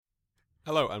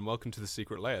Hello and welcome to The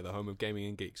Secret Lair, the home of gaming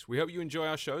and geeks. We hope you enjoy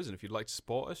our shows, and if you'd like to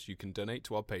support us, you can donate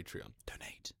to our Patreon.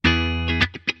 Donate.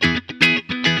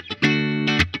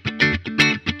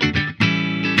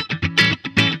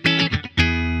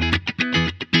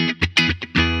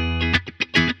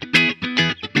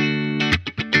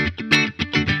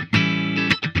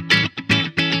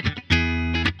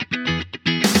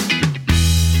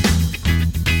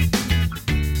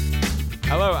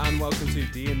 Hello and welcome to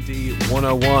D&D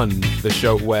 101, the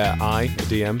show where I, a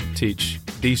DM, teach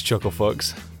these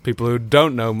chucklefucks, people who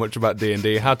don't know much about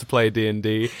D&D, how to play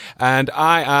D&D, and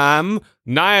I am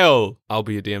Niall. I'll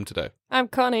be your DM today. I'm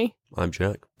Connie. I'm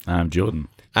Jack. I'm Jordan.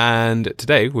 And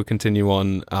today we'll continue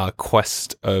on our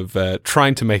quest of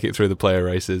trying to make it through the player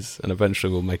races, and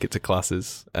eventually we'll make it to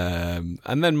classes, and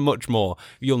then much more.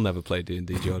 You'll never play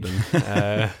D&D, Jordan.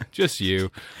 Just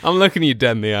you. I'm looking you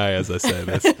dead in the eye as I say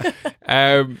this.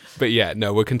 But yeah,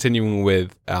 no, we're continuing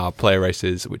with our player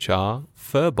races, which are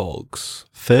Firbolgs.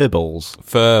 Firbolgs.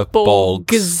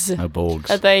 Firbolgs. Oh, Bolgs.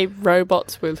 Are they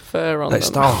robots with fur on them?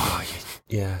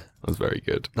 Yeah. That was very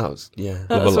good. That was, yeah.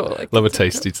 That's what I like Love a to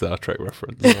think tasty Star Trek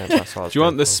reference. Yeah, that's what I was Do you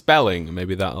want the going for. spelling?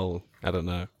 Maybe that'll, I don't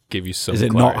know, give you some Is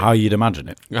it clarity. not how you'd imagine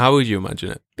it? How would you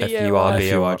imagine it?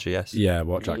 F-U-R-B-O-R-G-S. Yeah,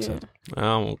 what Jack said.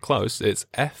 Oh, well, close. It's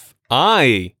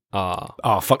F-I-R.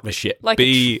 Oh, fuck this shit. Like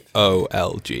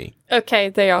B-O-L-G. okay,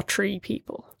 they are tree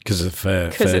people. Because of fur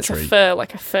Because it's tree. a fur,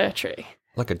 like a fir tree.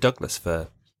 Like a Douglas fir.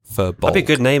 Firbolg. That'd be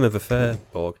a good name of a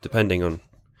Firbolg, depending on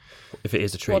if it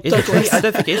is a tree. What, Is it a Douglas? tree? I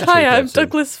don't think it is a tree. Hi, I'm person.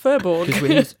 Douglas Firbolg.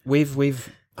 Because we've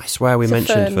I swear we It's a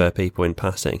mentioned fern. fur people in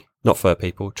passing. Not fur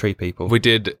people, tree people. We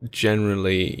did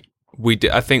generally... We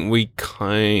did. I think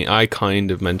I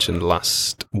kind of mentioned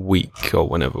last week, or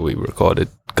whenever we recorded,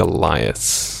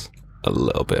 Goliaths a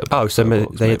little bit. Oh, so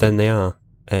Firbolgs, maybe. they are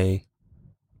a...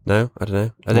 No, I don't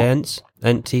know. Are they Ents?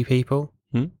 Enty people?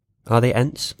 Hmm? Are they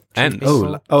Ents? Ents.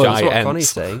 People? Oh, That's what giants. Connie's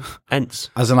saying. Ents.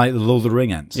 As in like the Lord of the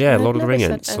Ring ants. Yeah, I've Lord of the never Ring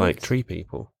said Ents, like Ents. tree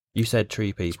people. You said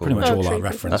tree people. Pretty much Oh, all tree our people.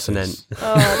 references. That's an ent.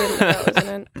 Oh, I didn't know that was an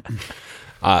ant.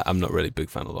 I'm not really a big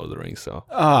fan of Lord of the Rings, so...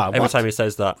 Ah, Every what? time he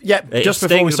says that. Yeah, it just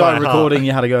before we stings started my heart. recording,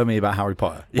 you had a go at me about Harry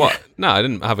Potter. What? No, I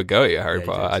didn't have a go at you, Harry Yeah, you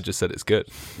Potter. did. I just said it's good.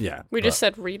 Yeah. We just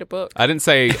said read a book. I didn't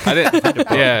say... I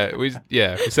didn't... we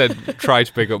said try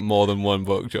to pick up more than one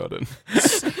book, Jordan.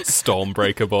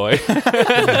 Stormbreaker boy.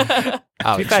 To be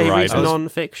Alex fair, he reads Rider.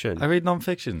 non-fiction. I read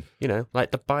non-fiction. You know,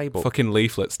 like the Bible. Fucking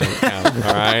leaflets don't count,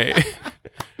 alright?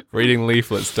 Reading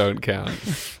leaflets don't count.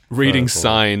 Reading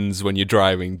signs when you're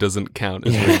driving doesn't count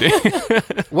as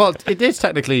reading. Well, it is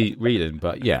technically reading,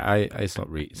 but yeah, it's not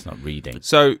reading.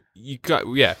 So you got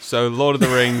so Lord of the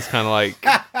Rings kind of like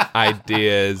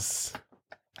ideas.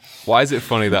 Why is it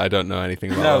funny that I don't know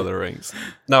anything about No. Lord of the Rings?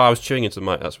 No, I was chewing into the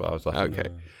mic. That's why I was laughing. Okay.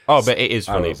 Oh, but it is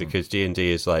funny wasn't. because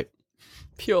D&D is like...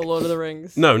 Pure Lord of the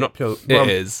Rings. No, not pure... It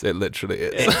is. It literally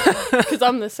is. Because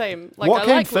I'm the same. Like, What I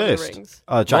came like Lord of the first? Rings.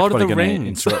 Jack's Lord of probably the going to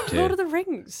Rings. interrupt Lord here. of the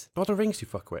Rings. Lord of the Rings, you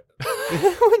fuckwit.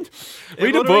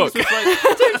 Read a Lord of the book. Rings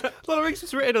was like- Lord of the Rings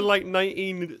was written in like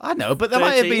 19... I know, but there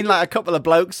might have 13. been like a couple of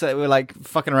blokes that were like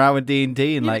fucking around with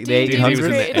D&D in like the D&D 1800s. was was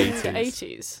in the created in 80s.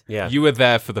 the 80s. Yeah. You were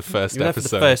there for the first You were there for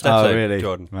episode the first episode, Oh, really?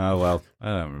 Jordan. Oh, well, I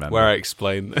don't remember. where I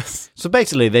explained this. So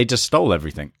basically, they just stole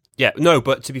everything Yeah, no,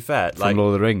 but to be fair, from like...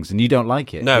 Lord of the Rings, and you don't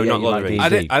like it. No, But yet not you Lord of like the Rings. I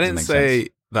D&D. didn't. I Doesn't didn't make say sense.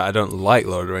 that I don't like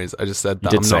Lord of the Rings. I just said that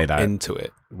did I'm say not that. into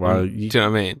it. Well, Do you know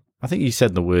what I mean? I think you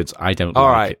said the words, I don't All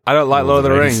like right, it. I don't like Lord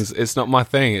of the Rings. It's not my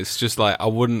thing. It's just like I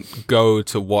wouldn't go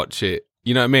to watch it.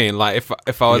 You know what I mean? Like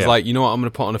if I was Yeah. like, you know what, I'm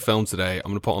going to put on a film today. I'm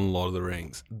going to put on Lord of the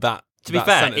Rings. That To be that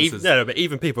fair, sentence even, is- no, but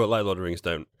even people that like Lord of the Rings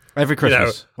don't. Every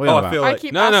Christmas. You What know, are you I on about? feel I like...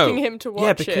 keep No, no. asking him to watch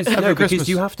Yeah, because it. no, Christmas. because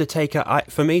you have to take out.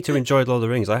 For me to enjoy Lord of the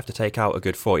Rings, I have to take out a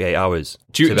good 48 hours.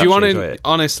 Do you to want actually enjoy to it.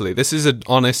 honestly? This is an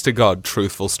honest to God,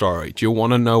 truthful story. Do you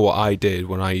want to know what I did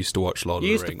when I used to watch Lord You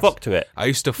of used the to Rings? fuck to it. I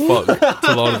used to fuck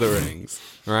to Lord of the Rings,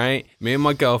 right? Me and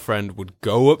my girlfriend would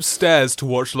go upstairs to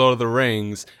watch Lord of the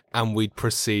Rings, and we'd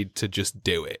proceed to just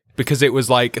do it because it was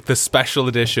like the special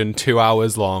edition, 2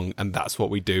 hours long, and that's what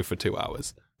we do for 2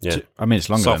 hours. Yeah. I mean, it's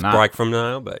longer Soft than that. brag from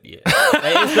now, but yeah.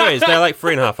 it is. They're like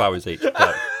 3.5 hours each.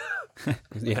 But,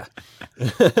 yeah.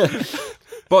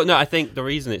 But no, I think the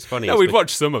reason it's funny No, is we'd watch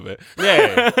some of it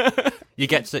yeah. You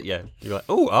get to, yeah. You're like,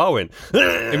 oh, Arwen.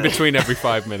 in between every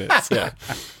 5 minutes. Yeah.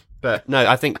 But no,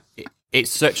 I think it's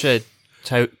such a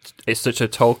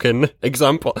token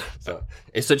example.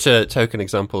 It's such a token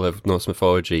example of Norse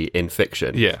mythology in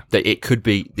fiction. Yeah. That it could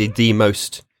be the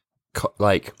most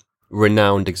like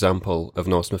renowned example of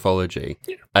Norse mythology,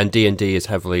 and D&D is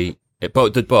heavily.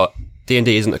 But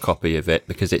D&D isn't a copy of it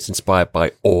because it's inspired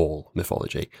by all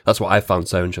mythology. That's what I found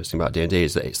so interesting about D&D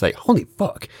is that it's like, holy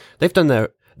fuck, they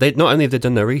not only have they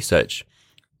done their research,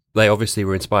 they obviously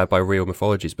were inspired by real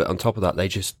mythologies, but on top of that,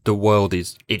 the world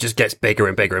just gets bigger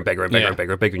and bigger and bigger and bigger and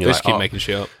bigger and bigger. And They you're just like, keep making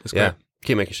shit up. It's yeah, great.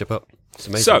 keep making shit up. It's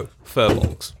amazing. So,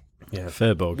 Firbolgs. yeah,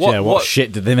 Firbolgs. What- What what-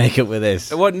 shit did they make up with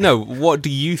this? What do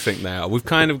you think they are? We've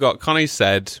kind of got, Connie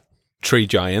said, tree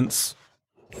giants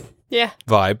Yeah.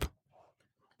 vibe.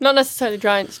 Not necessarily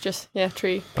giants, just,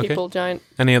 tree, Okay. people, giant.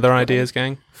 Any other ideas,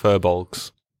 gang?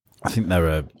 Firbolgs. I think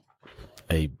they're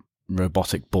a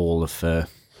robotic ball of fur.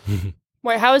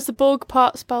 Wait, how is the Borg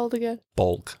part spelled again?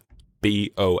 Bolg.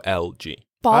 B-O-L-G.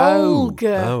 Bolg.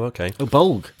 Oh, okay. Oh,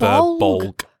 Bolg.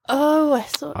 Firbolg. Oh, I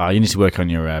thought. You need to work on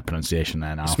your pronunciation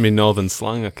there now. It's me northern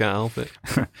slang, I can't help it.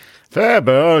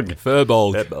 Firbolg.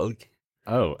 Firbolg.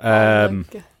 Oh,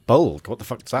 Bolg. Bolg. What the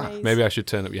fuck's that? Nice. Maybe I should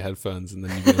turn up your headphones and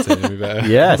then you'll be able to hear me better.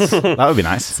 Yes, that would be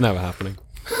nice. It's never happening.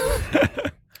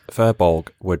 Firbolg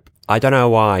would. I don't know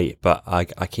why, but I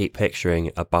keep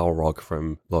picturing a Balrog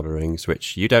from Lord of the Rings,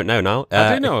 which you don't know now.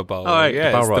 I do know about oh, it.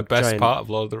 Yeah, it's the Balrog, best giant- part of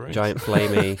Lord of the Rings. Giant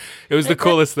flamey. It was the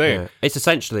coolest thing. Yeah. It's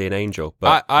essentially an angel,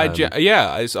 but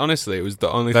It's honestly, it was the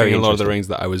only Very thing in Lord of the interesting. Rings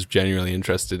that I was genuinely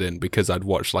interested in because I'd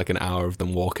watched like an hour of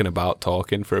them walking about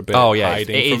talking for a bit, Oh, yeah,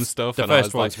 hiding it from is. stuff. The and I first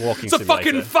was one's like, walking it's a simulator.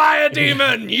 fucking fire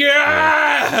demon!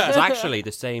 Yeah! it's actually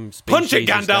the same species Punch it,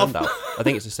 as Gandalf! I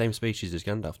think it's the same species as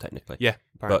Gandalf, technically. Yeah,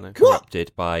 apparently. But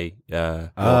corrupted by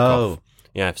Morgoth.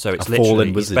 Yeah, so it's A fallen literally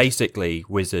it's wizard. basically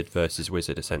wizard versus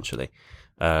wizard, essentially.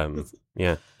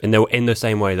 Yeah, in the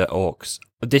same way that orcs.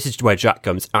 This is where Jack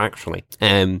comes. Actually,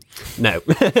 no,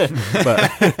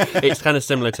 but it's kind of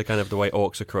similar to kind of the way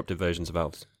orcs are corrupted versions of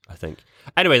elves, I think.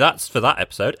 Anyway, that's for that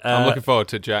episode. I'm looking forward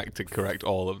to Jack to correct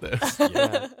all of this.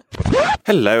 Yeah.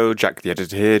 Hello, Jack the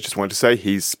editor here. Just wanted to say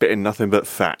he's spitting nothing but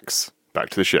facts. Back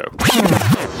to the show.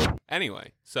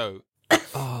 Anyway, so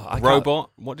Oh, I can't-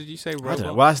 robot. What did you say? I don't know.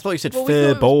 Robot. Well, I thought you said Well, we thought it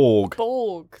was Firbolg.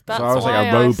 Borg. That's So I was why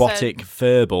like a I robotic said,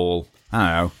 fur ball. I don't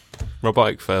know.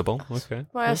 Robotic furball. Okay.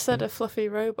 why I said a fluffy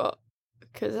robot.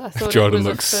 Because I thought Jordan it was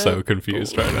looks a so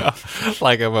confused right now,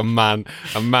 like of a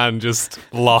man just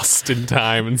lost in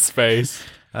time and space.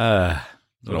 I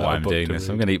don't know Without why a I'm book doing to this. read.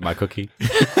 I'm going to eat my cookie.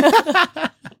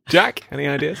 Jack, any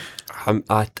ideas? I'm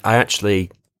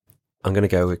going to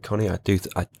go with Connie. I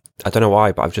don't know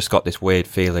why, but I've just got this weird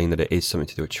feeling that it is something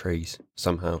to do with trees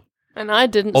somehow. And I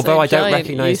didn't Although say I don't giant,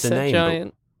 recognise you the said name, but-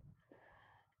 giant.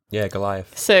 Yeah,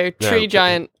 Goliath. So, tree No,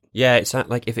 giant. Yeah, it's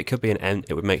like if it could be an N,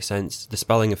 it would make sense. The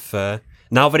spelling of fur.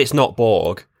 Now that it's not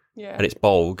Borg Yeah. and it's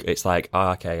Bolg, it's like,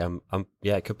 okay,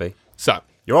 yeah, it could be. So,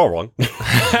 You're all wrong.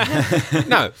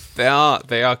 no,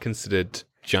 they are considered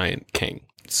giant king.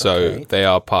 So Okay. they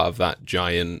are part of that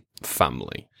giant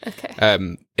family. Okay.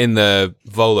 In the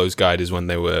Volo's Guide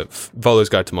Volo's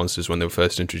Guide to Monsters when they were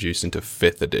first introduced into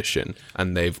 5th edition,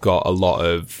 and they've got a lot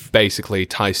of basically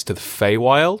ties to the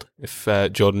Feywild. If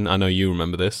Jordan, I know you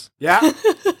remember this. Yeah.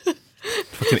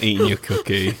 Fucking eating your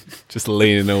cookie, just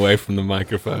leaning away from the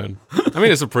microphone. I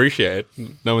mean, it's appreciated.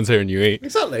 No one's hearing you eat.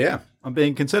 Exactly, yeah. I'm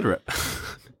being considerate.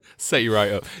 Set you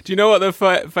right up. Do you know what the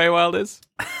Feywild is?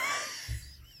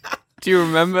 Do you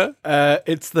remember?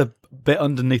 It's the bit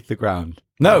underneath the ground.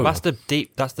 No. That's the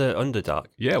Underdark.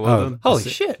 Yeah, well Oh. done. Holy That's it.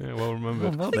 shit. Yeah, well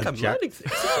remembered. Well done, Jack.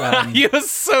 You're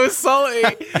so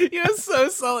salty. You're so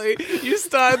salty. You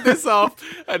started this off,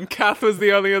 and Kath was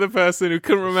the only other person who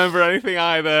couldn't remember anything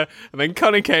either. And then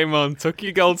Connie came on, took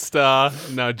your gold star,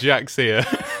 and now Jack's here.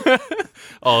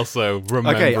 Also,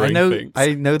 remembering things.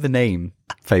 I know the name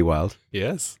Feywild.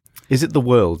 Yes. Is it the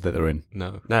world that they're in?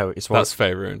 No. No, it's That's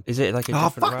Faerun. Is it like a Oh,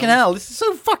 different fucking realm? hell. This is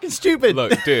so fucking stupid.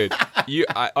 Look, dude,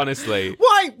 honestly,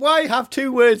 Why have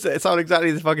two words that sound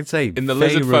exactly the fucking same? in the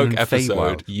Lizard Faerun Folk and episode,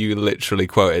 Feywild. you literally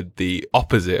quoted the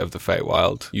opposite of the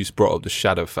Feywild. You brought up the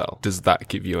Shadowfell. Does that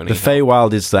give you any The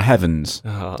Feywild is the heavens.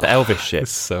 Oh, The elvish shit.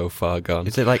 it's so far gone.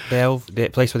 Is it like the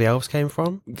place where the elves came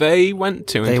from? They went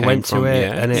to and They came went to from, it,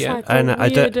 yeah. and it- It's yeah. like and a I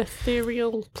weird don't-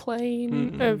 ethereal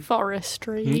plane of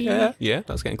forestry. Yeah,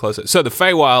 that's getting closer. So the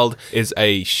Feywild is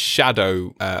a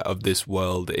shadow of this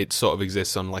world. It sort of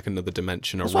exists on like another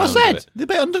dimension That's around what I said. it. The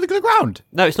bit under the ground.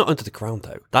 No, it's not under the ground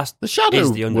though. That's The shadow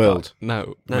is the Underdark. world.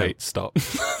 No, No. mate, stop.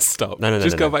 Stop. No,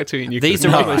 Just no, go no. back to eating your These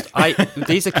cookies. are almost.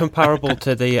 These are comparable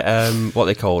to the what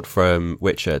they called from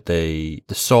Witcher. The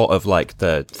sort of like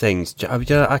the things.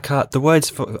 I can't. The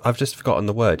words. I've just forgotten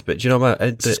the word. But do you know what?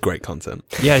 This is great content.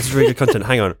 Yeah, it's really good content.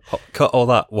 Hang on, cut all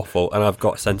that waffle, and I've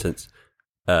got a sentence.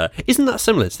 Isn't that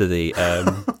similar to the?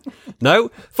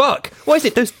 No, fuck. What is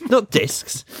it? There's not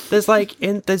discs. There's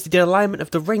there's the alignment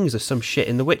of the rings or some shit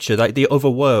in The Witcher, like the other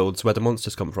worlds where the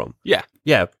monsters come from. Yeah.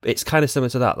 Yeah, it's kind of similar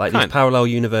to that. Like Kind these of. parallel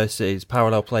universes,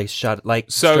 parallel place, shadow, like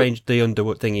So, strange, the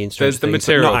underwood thingy in Stranger there's the Things,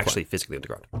 material but not plane. actually physically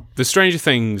underground. The Stranger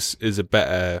Things is a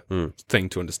better thing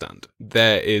to understand.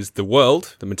 There is the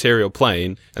world, the material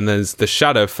plane, and there's the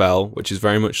Shadowfell, which is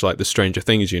very much like the Stranger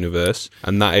Things universe,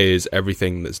 and that is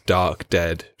everything that's dark,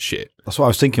 dead shit. That's what I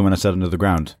was thinking when I said Under the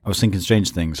Ground. I was thinking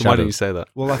Strange Things. So why Shadow. did you say that?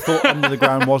 Well, I thought Under the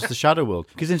Ground was the Shadow World.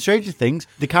 Because in Stranger Things,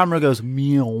 the camera goes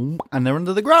meow, and they're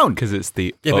under the ground. Because it's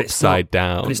the Yeah, but upside it's not,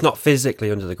 down. But it's not physically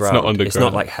under the ground. not underground. It's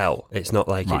not like hell. It's not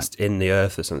like Right. it's in the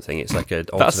earth or something. It's like an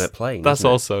alternate plane. That's isn't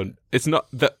it? also. It's not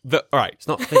the. All right. It's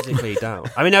not physically down.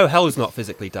 I mean, no, hell's not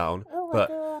physically down. But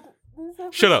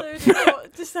Shut up.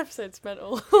 This episode's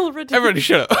mental already. Everybody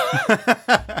shut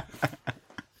up.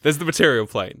 There's the material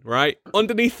plane, right?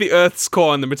 Underneath the Earth's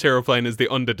core and the material plane is the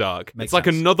Underdark. Makes It's like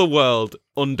sense. another world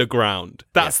underground.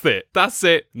 That's it. That's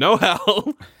it. No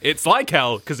hell. It's like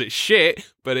hell because it's shit,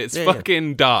 but it's Yeah, yeah.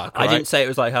 fucking dark. I right? didn't say it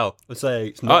was like hell. I say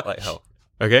it's not Oh, like hell.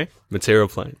 Okay, material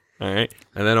plane. All right.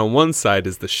 And then on one side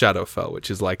is the Shadowfell, which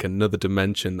is like another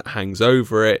dimension that hangs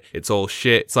over it. It's all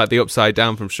shit. It's like the upside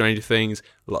down from Stranger Things.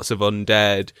 Lots of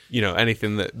undead. You know,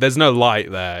 anything that... There's no light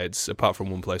there. It's apart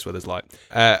from one place where there's light.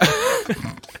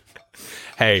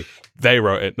 Hey, they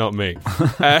wrote it, not me.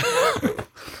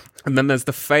 And then there's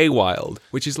the Feywild,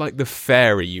 which is like the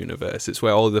fairy universe. It's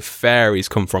where all the fairies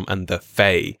come from and the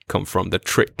Fey come from. The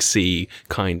tricksy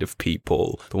kind of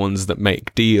people. The ones that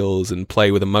make deals and play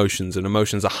with emotions, and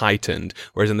emotions are heightened.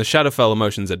 Whereas in the Shadowfell,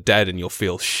 emotions are dead and you'll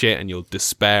feel shit and you'll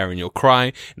despair and you'll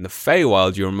cry. In the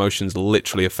Feywild, your emotions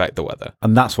literally affect the weather.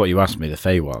 And that's what you asked me, the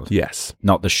Feywild. Yes.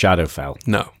 Not the Shadowfell.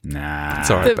 No. Nah.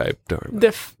 It's all right, The- babe. Don't worry.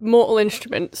 The Mortal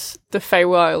Instruments, the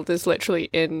Feywild is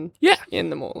literally in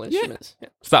the Mortal Instruments. Yeah.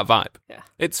 It's that vibe. Yeah.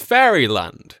 It's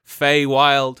fairyland.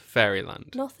 Feywild,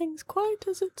 fairyland. Nothing's quite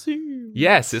as it seems.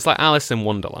 Yes, it's like Alice in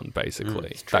Wonderland,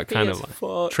 basically. That kind of as like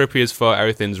fuck. trippy as fuck.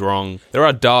 Everything's wrong. There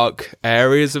are dark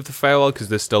areas of the Feywild because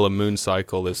there's still a moon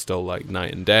cycle. There's still like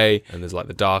night and day, and there's like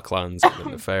the Darklands and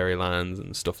then the Fairylands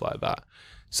and stuff like that.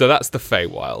 So that's the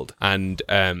Feywild, and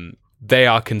they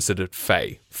are considered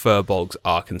Fey. Firbolgs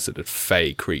are considered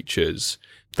Fey creatures.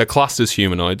 They're classed as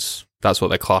humanoids. That's what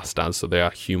they're classed as. So they are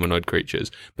humanoid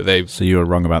creatures, but they've So you were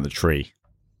wrong about the tree.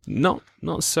 not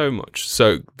so much.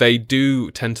 So they do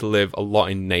tend to live a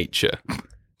lot in nature.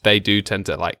 They do tend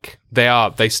to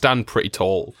they stand pretty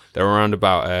tall. They're around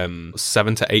about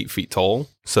 7 to 8 feet tall.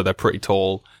 So they're pretty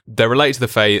tall. They're related to the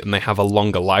Fae and they have a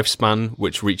longer lifespan,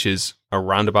 which reaches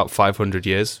around about 500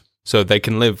 years. So they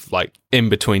can live like in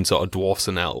between sort of dwarfs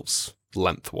and elves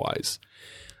lengthwise.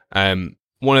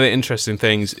 One of the interesting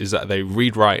things is that they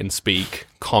read, write, and speak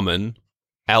Common,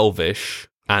 Elvish,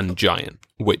 and Giant,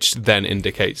 which then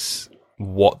indicates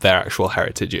what their actual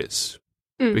heritage is.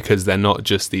 Because they're not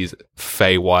just these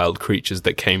Feywild creatures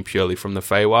that came purely from the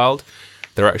Feywild.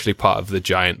 They're actually part of the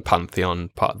giant pantheon,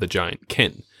 part of the giant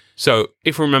kin. So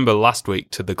if we remember last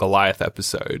week to the Goliath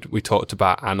episode, we talked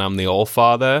about Anam the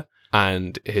Allfather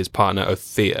and his partner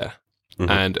Othea.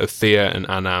 And Othea and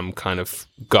Anam kind of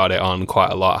got it on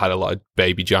quite a lot, had a lot of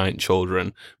baby giant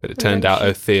children. But it turned out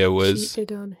Othea was...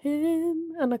 Cheated on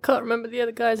him, and I can't remember the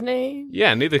other guy's name.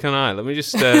 Yeah, neither can I. Let me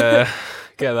just get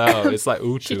that out. It's like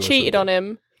Utu. She or cheated something. on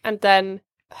him, and then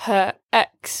her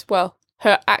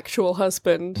her actual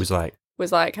husband Was like,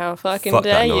 was like, "How fucking Fuck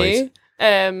that dare noise.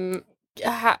 you?"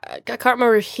 I can't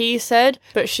remember if he said,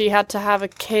 but she had to have a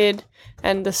kid,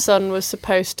 and the son was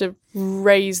supposed to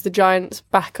raise the giants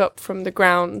back up from the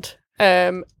ground.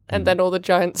 And then all the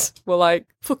giants were like,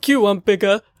 "Fuck you, I'm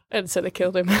bigger," and so they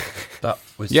killed him that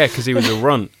was... Yeah, because he was a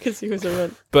runt. because he was a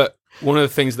runt. But one of the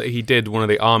things that he did, one of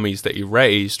the armies that he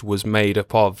raised was made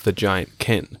up of the giant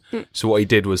kin. So what he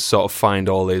did was sort of find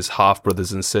all his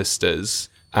half-brothers and sisters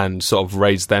and sort of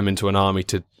raise them into an army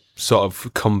to sort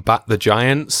of combat the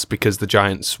giants because the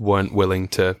giants weren't willing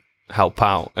to help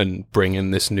out and bring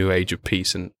in this new age of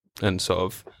peace and sort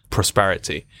of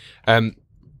prosperity.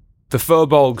 The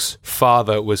Firbolgs'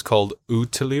 father was called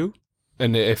Utiliu,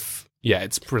 and it's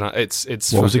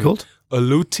What was he called?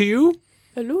 Ulutiu?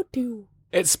 Hello to you.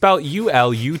 It's spelled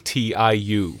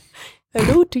Uluttiu.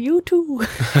 Hello to you too.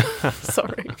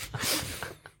 Sorry.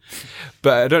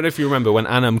 But I don't know if you remember when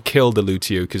Anam killed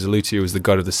Ulutiu, because Ulutiu was the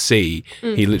god of the sea,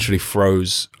 he literally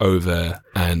froze over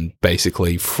and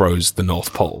basically froze the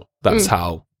North Pole. That's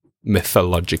how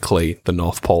mythologically the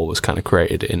North Pole was kind of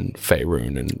created in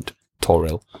Faerun and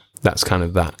Toril. That's kind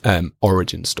of that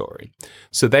origin story.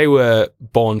 So they were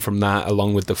born from that,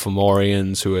 along with the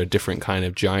Fomorians, who are a different kind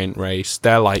of giant race.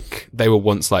 They were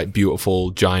once like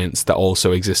beautiful giants that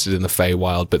also existed in the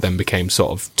Feywild, but then became sort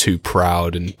of too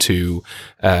proud and too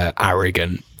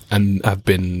arrogant, and have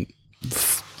been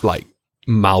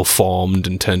malformed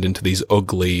and turned into these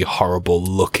ugly, horrible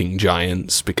looking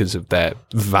giants because of their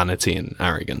vanity and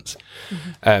arrogance.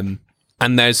 And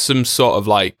there's some sort of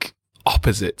like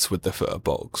opposites with the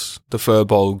Firbolgs. The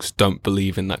Firbolgs don't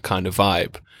believe in that kind of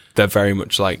vibe. They're very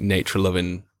much like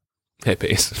nature-loving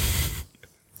hippies.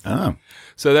 Oh.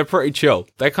 So they're pretty chill.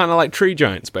 They're kind of like tree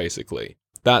giants, basically.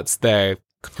 That's their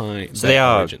kind. So their they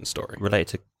are origin story.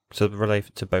 related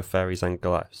to both fairies and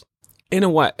Goliaths. In a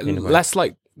way,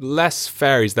 less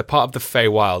fairies. They're part of the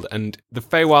Feywild, and the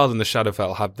Feywild and the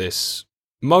Shadowfell have this.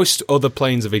 Most other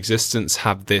planes of existence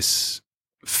have this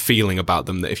feeling about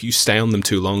them that if you stay on them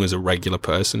too long as a regular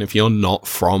person, if you're not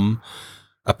from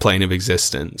a plane of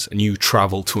existence and you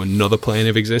travel to another plane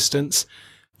of existence,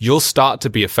 you'll start to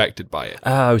be affected by it.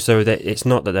 Oh, so it's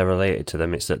not that they're related to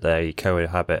them; it's that they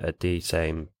cohabit at the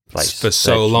same place For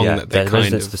so long that they they're kind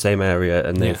residents of the same area,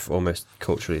 and they've almost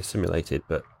culturally assimilated.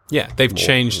 But yeah, they've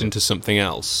changed into something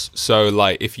else. So,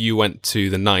 like, if you went to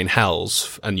the Nine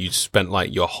Hells and you spent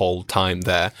like your whole time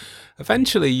there,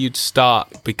 eventually you'd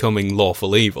start becoming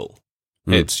lawful evil.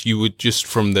 You would just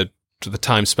from the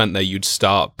time spent there, you'd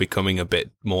start becoming a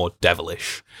bit more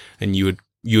devilish, and you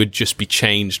would just be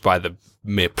changed by the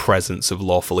mere presence of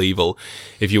lawful evil.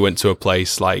 If you went to a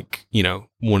place like,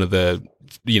 one of the,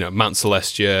 Mount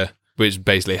Celestia, which is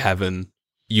basically heaven,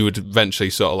 you would eventually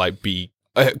sort of like be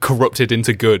corrupted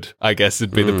into good, I guess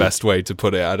would be the best way to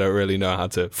put it. I don't really know how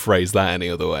to phrase that any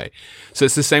other way. So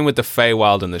it's the same with the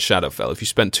Feywild and the Shadowfell. If you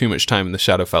spend too much time in the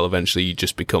Shadowfell, eventually you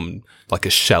just become like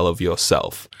a shell of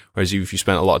yourself. Whereas if you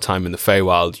spent a lot of time in the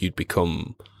Feywild, you'd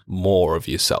become more of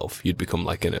yourself. You'd become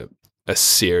like in a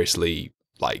seriously,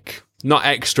 like, not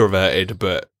extroverted,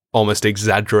 but almost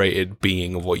exaggerated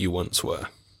being of what you once were.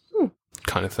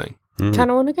 Kind of thing.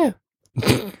 Kind of want to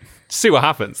go. See what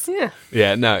happens. Yeah.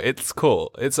 Yeah, no, it's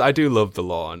cool. I do love the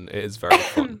lore, and it is very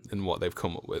fun in what they've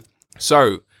come up with.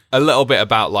 So, a little bit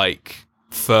about, like,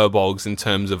 Firbolgs in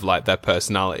terms of, like, their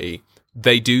personality.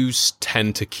 They do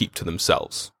tend to keep to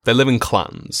themselves. They live in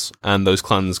clans, and those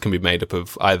clans can be made up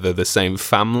of either the same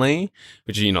family,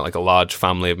 which is, like a large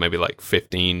family of maybe like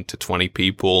 15 to 20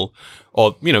 people,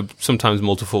 or, sometimes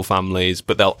multiple families,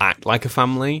 but they'll act like a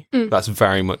family. That's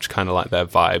very much kind of like their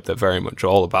vibe. They're very much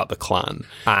all about the clan.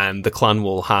 And the clan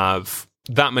will have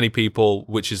that many people,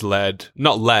 which is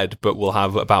not led, but will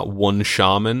have about one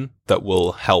shaman that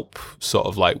will help sort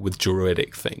of like with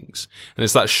druidic things. And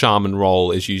it's that shaman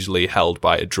role is usually held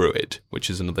by a druid, which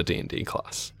is another D&D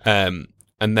class. And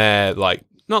they're like,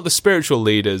 not the spiritual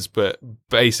leaders, but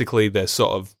basically they're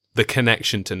sort of the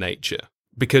connection to nature,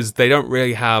 because they don't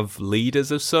really have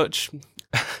leaders as such.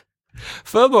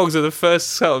 Firbolgs are the first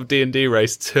sort of D&D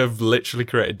race to have literally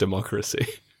created democracy.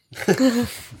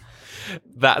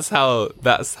 That's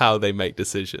how they make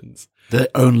decisions. The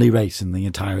only race in the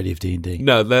entirety of D&D.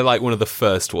 No, they're like one of the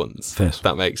first ones. If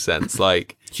that makes sense.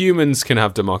 Like, humans can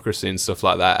have democracy and stuff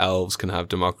like that. Elves can have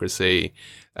democracy.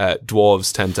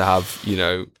 Dwarves tend to have,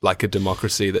 like a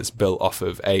democracy that's built off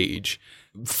of age.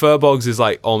 Firbolgs is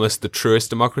like almost the truest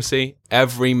democracy.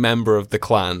 Every member of the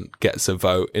clan gets a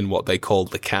vote in what they call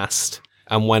the cast.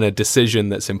 And when a decision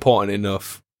that's important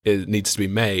enough needs to be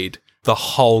made, the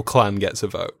whole clan gets a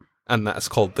vote. And that's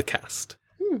called the cast.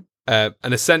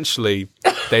 And essentially,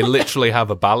 they literally have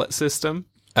a ballot system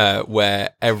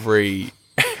where every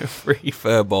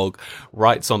Firbolg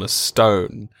writes on a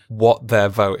stone what their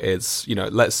vote is.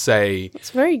 Let's say...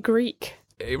 It's very Greek.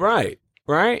 Right.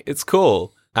 It's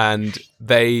cool. And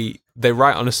they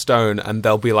write on a stone, and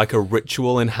there'll be like a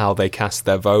ritual in how they cast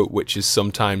their vote, which is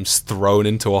sometimes thrown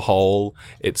into a hole.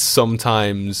 It's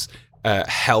sometimes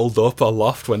held up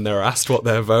aloft when they're asked what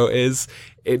their vote is.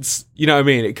 It's, what I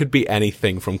mean? It could be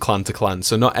anything from clan to clan.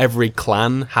 So not every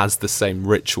clan has the same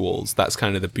rituals. That's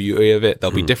kind of the beauty of it.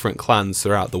 There'll be different clans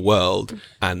throughout the world,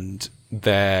 and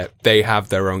they have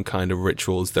their own kind of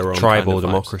rituals, their own tribal kind of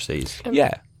democracies.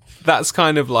 Yeah. That's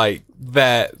kind of like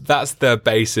that's their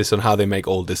basis on how they make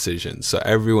all decisions. So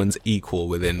everyone's equal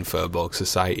within Firbolg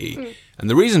society.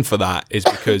 And the reason for that is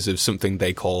because of something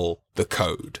they call the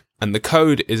code. And the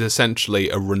code is essentially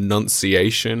a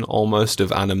renunciation almost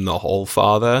of Anim the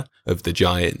Allfather of the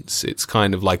Giants. It's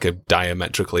kind of like a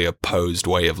diametrically opposed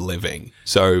way of living.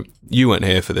 So you weren't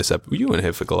here for this episode. You weren't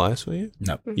here for Goliath, were you?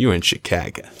 No. You were in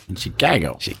Chicago. In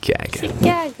Chicago.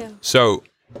 Chicago. So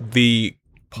the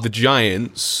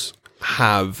Giants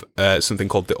have something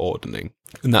called the Ordering.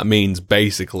 And that means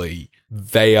basically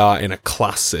they are in a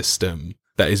class system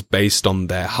that is based on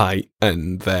their height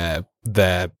and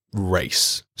their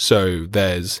race. So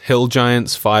there's hill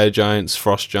giants, fire giants,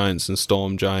 frost giants, and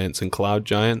storm giants and cloud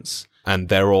giants. And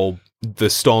they're all, the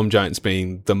storm giants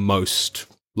being the most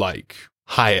like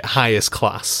highest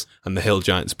class, and the hill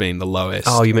giants being the lowest.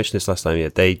 Oh, you mentioned this last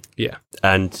time. Yeah.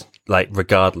 And like,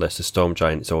 regardless, a storm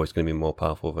giant is always going to be more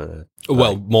powerful than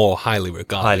more highly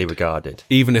regarded. highly regarded.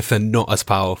 Even if they're not as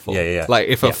powerful. Yeah. Like,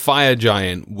 if a fire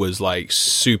giant was, like,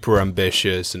 super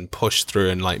ambitious and pushed through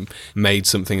and, like, made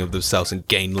something of themselves and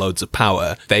gained loads of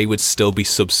power, they would still be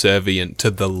subservient to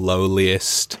the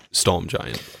lowliest storm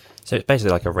giant. So it's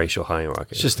basically like a racial hierarchy.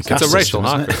 It's just a It's caste a racial system,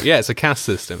 isn't hierarchy. it? Yeah, it's a caste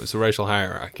system. It's a racial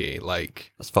hierarchy.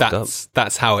 Like,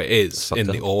 that's how it is in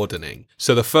the ordering.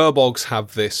 So the Firbolgs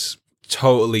have this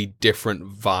totally different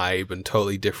vibe and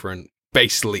totally different,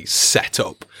 basically,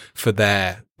 setup for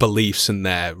their beliefs and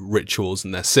their rituals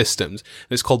and their systems.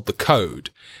 And it's called the Code.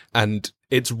 And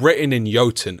it's written in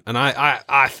Jotun. And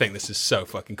I think this is so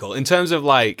fucking cool. In terms of,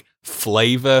 like,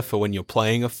 flavor for when you're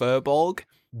playing a Firbolg,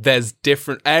 there's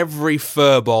different. Every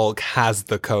Firbolg has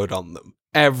the code on them.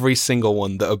 Every single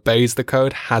one that obeys the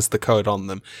code has the code on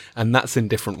them, and that's in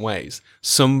different ways.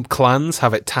 Some clans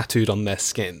have it tattooed on their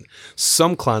skin.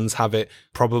 Some clans have it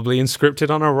probably inscripted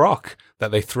on a rock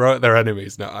that they throw at their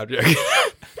enemies. No, I'm joking.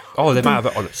 Oh, they might have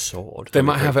it on a sword. They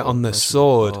might have it on their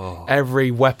sword. Oh.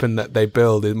 Every weapon that they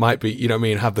build, it might be, you know what I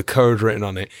mean, have the code written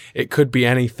on it. It could be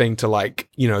anything to, like,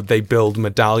 you know, they build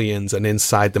medallions, and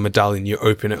inside the medallion you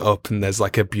open it up and there's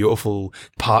like a beautiful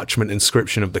parchment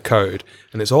inscription of the code.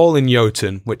 And it's all in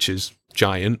Jotun, which is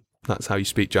giant. That's how you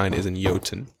speak giant, is in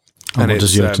Jotun. And what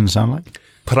does Jotun sound like?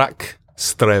 Prak,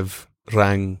 strev,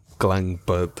 rang, glang,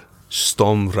 bud,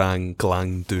 stom, rang,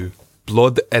 glang, du.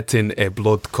 Blood etin e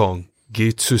blood kong.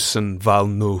 Gitusen val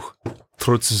nu,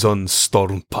 trutzon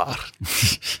stormpar.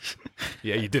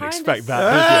 Yeah, you didn't expect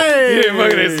that, did you? You didn't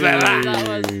fucking expect that.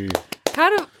 That was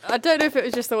kind of. I don't know if it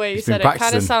was just the way you He's said been it. Kind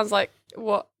practicing. of sounds like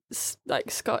what,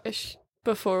 like Scottish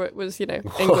before it was, you know,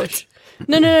 English.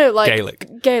 No,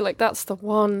 like Gaelic. That's the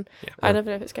one. Yeah. I don't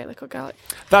know if it's Gaelic or Gaelic.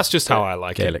 That's just how I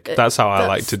like Gaelic. it. That's how I That's-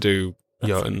 like to do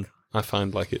Jotun. I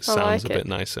find like it I sounds like a it. bit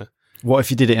nicer. What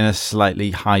if you did it in a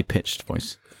slightly high-pitched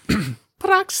voice?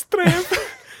 Prak, strev,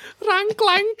 rang,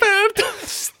 glang, bird,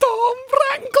 storm,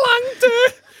 rang, glang, du.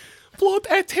 Blood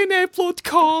etin e blood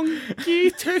kong,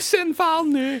 gitusen val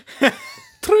nu.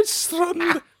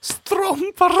 Trutzon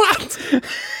stormparat.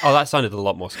 Oh, that sounded a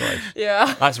lot more Scottish.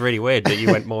 Yeah. That's really weird that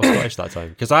you went more Scottish that time.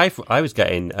 Because I was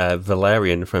getting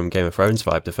Valerian from Game of Thrones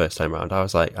vibe the first time round. I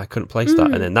was like, I couldn't place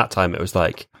that. And then that time it was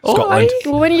like, Scotland.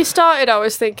 Well, when you started, I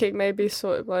was thinking maybe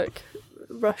sort of like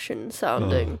Russian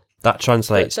sounding. that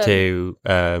translates But to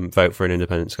vote for an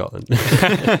independent Scotland.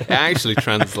 It actually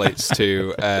translates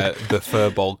to the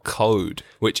Firbolg Code,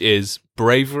 which is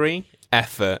bravery,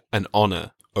 effort, and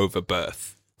honor over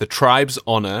birth. The tribe's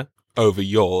honor over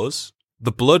yours.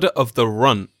 The blood of the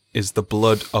runt is the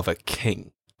blood of a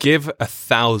king. Give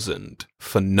 1,000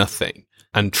 for nothing.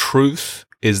 And truth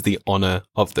is the honor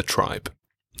of the tribe.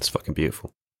 It's fucking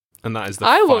beautiful. And that is the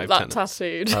I five want that tenets.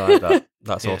 tattooed. I like that.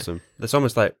 That's Yeah. awesome. It's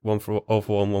almost like one for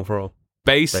one for all.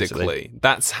 Basically,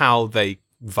 that's how they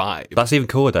vibe. That's even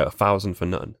cooler though. 1,000 for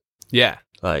none. Yeah.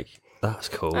 Like, that's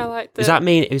cool. I like Is that.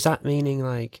 that meaning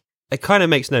like it kind of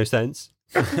makes no sense?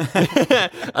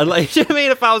 And like, do you know what I mean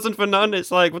 1,000 for none?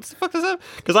 It's like, what the fuck is that?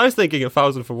 Because I was thinking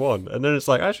 1,000 for one, and then it's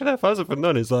like, actually, 1,000 for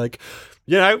none is like,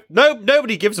 you know,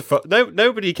 nobody gives a fuck.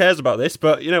 Nobody cares about this.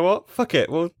 But you know what? Fuck it.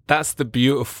 Well, That's the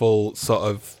beautiful sort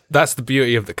of, that's the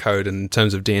beauty of the code in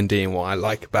terms of D&D, and what I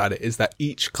like about it is that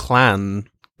each clan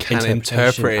can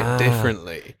interpret it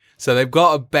differently. So they've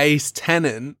got a base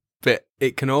tenet, but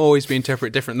it can always be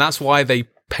interpreted different. And that's why they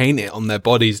paint it on their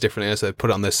bodies differently, so they put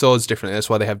it on their swords differently. That's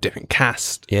why they have different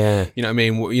casts. yeah. You know what I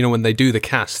mean? You know, when they do the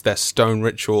cast, their stone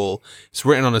ritual, it's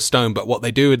written on a stone, but what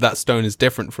they do with that stone is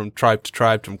different from tribe to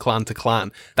tribe, from clan to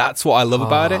clan. That's what I love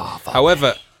about it.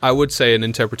 However, I would say an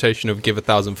interpretation of give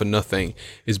 1,000 for nothing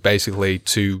is basically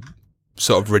to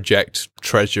sort of reject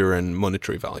treasure and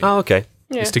monetary value. Oh, okay.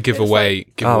 Yeah, It's to give it's away.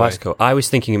 Give Oh, away. that's cool. I was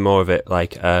thinking more of it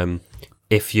like,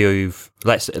 if you've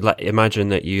imagine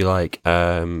that you like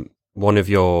one of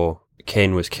your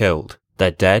kin was killed,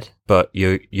 they're dead, but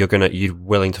you're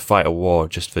willing to fight a war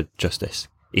just for justice,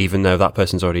 even though that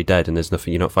person's already dead and there's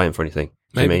nothing. You're not fighting for anything.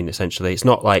 I Maybe. mean, essentially, it's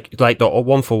not like the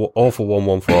one for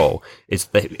all. It's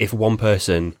that if one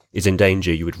person is in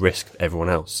danger, you would risk everyone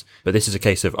else. But this is a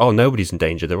case of nobody's in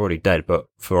danger; they're already dead. But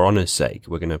for honour's sake,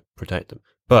 we're going to protect them.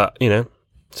 But you know,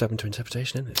 it's open to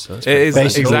interpretation, isn't it? So that's It is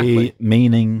Basically, exactly.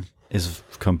 meaning is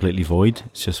completely void.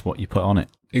 It's just what you put on it.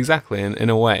 Exactly, in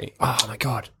a way. Oh my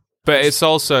god! But it's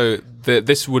also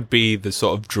this would be the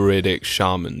sort of druidic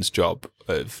shaman's job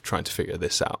of trying to figure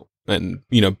this out. And,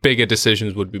 bigger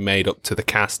decisions would be made up to the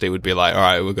cast. It would be like, all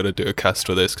right, we're going to do a cast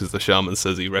for this because the shaman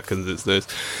says he reckons it's this.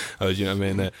 Oh, you know what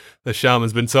I mean? The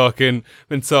shaman's been talking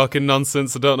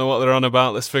nonsense. I don't know what they're on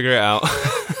about. Let's figure it out.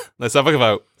 Let's have a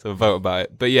vote. Let's have a vote about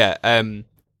it. But yeah,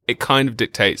 it kind of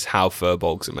dictates how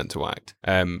Firbolgs are meant to act.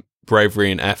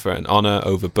 Bravery and effort and honor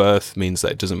over birth means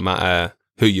that it doesn't matter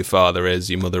who your father is,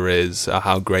 your mother is, or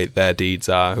how great their deeds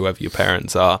are, whoever your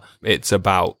parents are. It's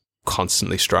about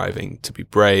constantly striving to be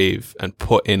brave and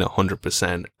put in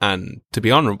 100% and to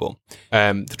be honourable.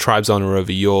 The tribe's honour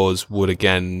over yours would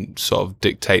again sort of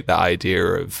dictate that idea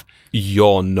of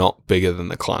you're not bigger than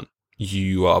the clan.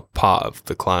 You are part of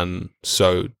the clan.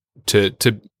 So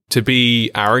to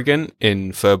be arrogant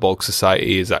in Firbolg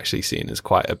society is actually seen as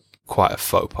quite a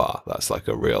faux pas. That's like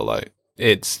a real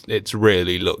it's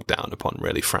really looked down upon,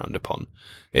 really frowned upon.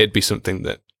 It'd be something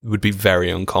that would be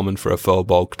very uncommon for a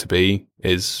Firbolg to be,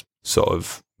 is sort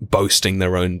of boasting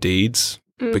their own deeds,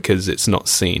 because it's not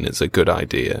seen as a good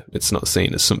idea. It's not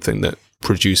seen as something that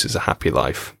produces a happy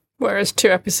life. Whereas 2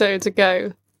 episodes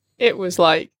ago, it was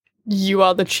like, you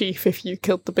are the chief if you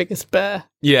killed the biggest bear.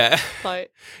 Yeah.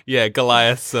 Like, yeah,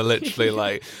 Goliaths are literally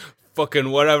like,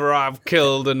 fucking whatever I've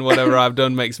killed and whatever I've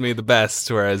done makes me the best.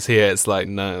 Whereas here it's like,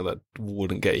 no, that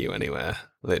wouldn't get you anywhere.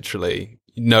 Literally.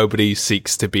 Nobody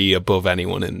seeks to be above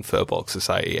anyone in Firbolg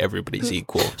society. Everybody's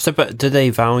equal. So, but do they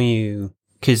value...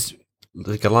 Because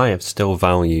the Goliaths still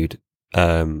valued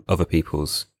other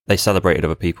people's... They celebrated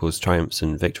other people's triumphs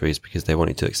and victories because they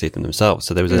wanted to exceed them themselves.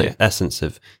 So there was an essence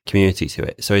of community to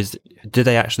it. So do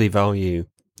they actually value...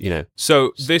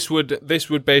 So this would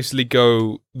basically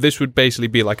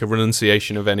be like a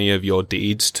renunciation of any of your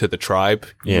deeds to the tribe.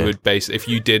 Yeah. You would if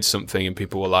you did something and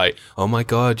people were like, "Oh my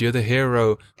God, you're the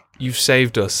hero! You've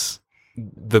saved us,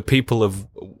 the people of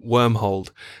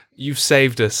Wormhold. You've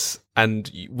saved us,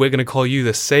 and we're going to call you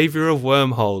the savior of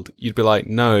Wormhold." You'd be like,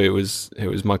 "No, it was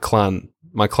my clan.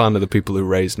 My clan are the people who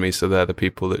raised me, so they're the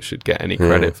people that should get any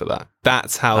credit for that."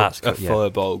 That's how a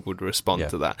Firbolg would respond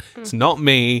to that. It's not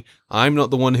me. I'm not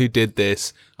the one who did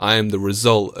this. I am the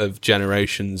result of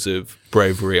generations of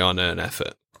bravery, honor, and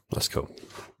effort. That's cool.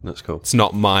 It's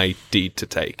not my deed to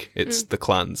take. It's the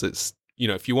clan's. It's,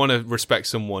 if you want to respect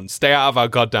someone, stay out of our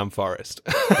goddamn forest.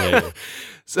 Yeah.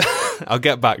 So, I'll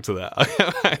get back to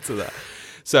that.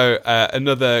 So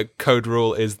another code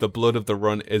rule is the blood of the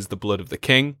run is the blood of the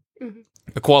king. Mm-hmm.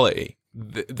 Equality.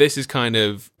 This is kind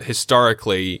of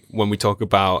historically, when we talk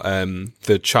about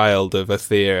the child of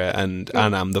Aethir and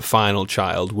Anam, the final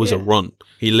child, was a run.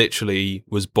 He literally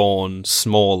was born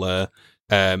smaller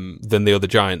than the other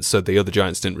giants, so the other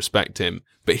giants didn't respect him.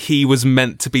 But he was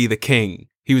meant to be the king.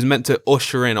 He was meant to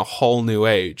usher in a whole new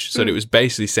age. So it was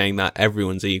basically saying that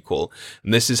everyone's equal.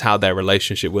 And this is how their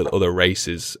relationship with other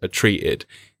races are treated.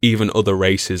 Even other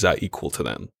races are equal to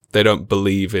them. They don't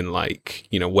believe in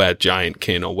we're giant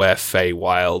kin or we're Fey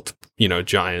wild,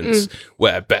 giants.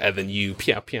 We're better than you.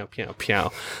 Pew, pew, pew,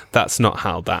 pew. That's not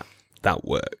how that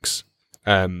works.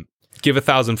 Give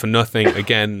 1,000 for nothing.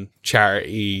 Again,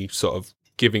 charity, sort of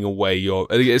giving away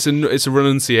it's a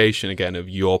renunciation again of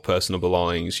your personal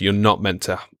belongings. You're not meant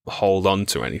to hold on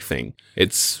to anything.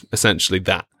 It's essentially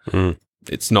that.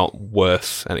 It's not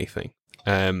worth anything.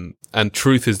 And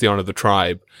truth is the honor of the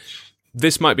tribe.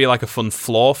 This might be like a fun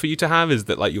flaw for you to have, is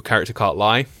that like your character can't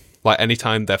lie. Like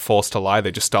anytime they're forced to lie,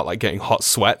 they just start like getting hot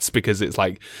sweats because it's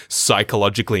like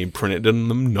psychologically imprinted in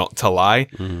them not to lie.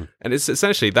 And it's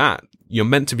essentially that. You're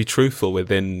meant to be truthful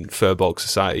within Firbolg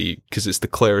society because it's the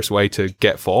clearest way to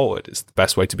get forward. It's the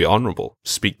best way to be honorable.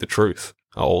 Speak the truth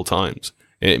at all times.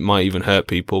 It might even hurt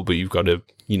people, but you've got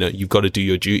to do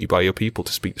your duty by your people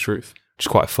to speak the truth. Which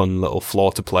is quite a fun little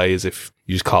flaw to play, is if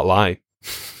you just can't lie.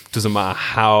 Doesn't matter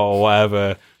how,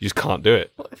 whatever, you just can't do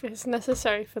it. What if it's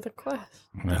necessary for the quest?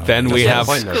 Well, then we have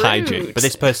Screwed. hijinks. But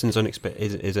this person's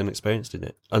is inexperienced in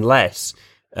it. Unless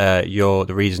the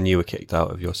reason you were kicked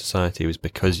out of your society was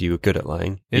because you were good at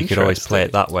lying. You could always play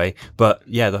it that way. But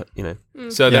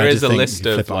So there is a just think list you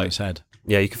could of flip it on like, its head.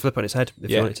 yeah, you can flip on its head if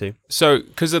you wanted to. So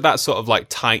because of that sort of like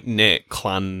tight knit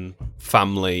clan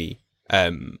family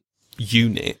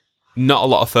unit, not a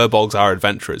lot of Firbolgs are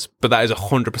adventurers, but that is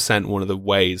 100% one of the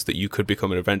ways that you could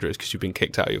become an adventurer, is because you've been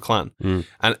kicked out of your clan.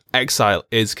 And exile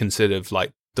is considered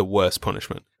like the worst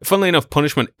punishment. Funnily enough,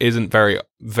 punishment isn't very,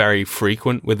 very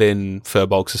frequent within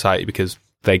Firbolg society because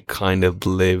they kind of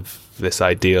live this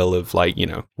ideal of like,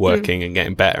 working and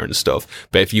getting better and stuff.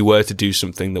 But if you were to do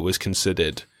something that was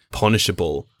considered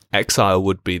punishable, exile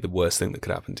would be the worst thing that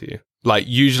could happen to you. Like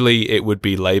usually it would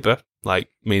be labor, like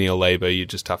menial labor. You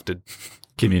just have to...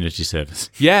 Community service.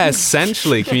 Yeah,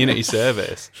 essentially community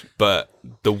service. But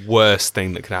the worst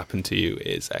thing that could happen to you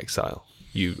is exile.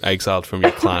 you exiled from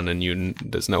your clan and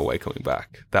there's no way coming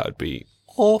back. That would be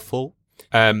awful.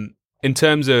 In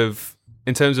terms of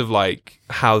like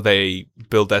how they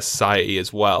build their society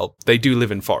as well, they do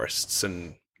live in forests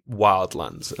and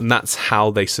wildlands, and that's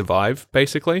how they survive,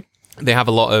 basically. They have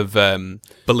a lot of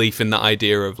belief in the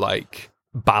idea of like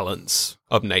balance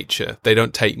of nature. They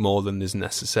don't take more than is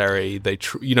necessary.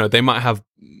 They might have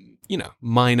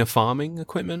minor farming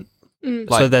equipment.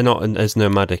 So they're not as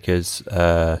nomadic as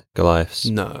Goliaths?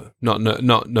 No, not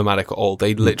nomadic at all.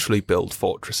 They literally build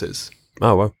fortresses.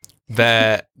 Oh, well.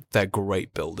 They're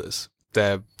great builders.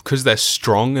 Because they're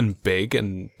strong and big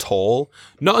and tall.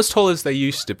 Not as tall as they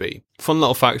used to be. Fun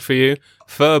little fact for you: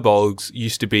 Firbolgs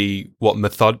used to be what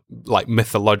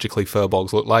mythologically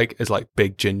Firbolgs look like, is like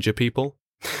big ginger people.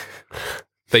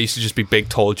 They used to just be big,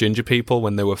 tall ginger people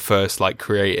when they were first like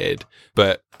created,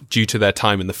 but due to their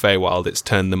time in the Feywild, it's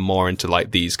turned them more into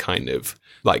like these kind of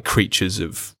like creatures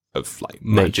of like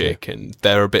magic, and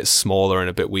they're a bit smaller and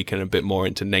a bit weaker and a bit more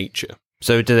into nature.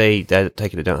 So they don't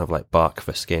have like bark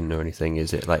for skin or anything?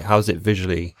 Is it like, how's it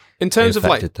visually in terms of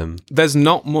like them? There's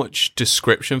not much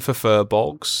description for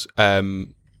Firbolgs.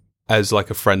 As like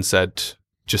a friend said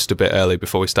just a bit early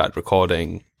before we started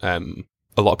recording, a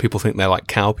lot of people think they're like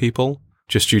cow people,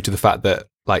 just due to the fact that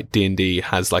like D&D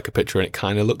has like a picture and it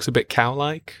kind of looks a bit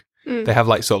cow-like. They have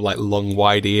like sort of like long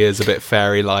wide ears, a bit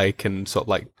fairy-like, and sort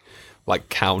of like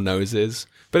cow noses.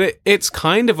 But it's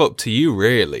kind of up to you,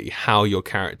 really, how your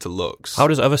character looks. How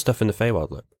does other stuff in the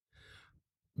Feywild look?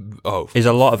 Oh, is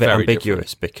a lot of it different.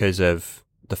 ambiguous because of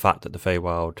the fact that the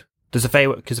Feywild... because the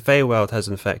Feywild has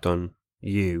an effect on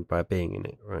you by being in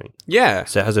it, right? Yeah.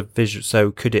 So it has a visual...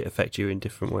 So could it affect you in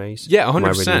different ways? Yeah,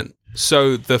 100%.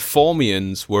 So the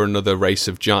Formians were another race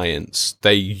of giants.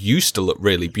 They used to look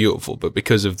really beautiful, but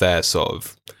because of their sort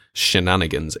of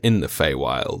shenanigans in the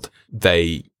Feywild,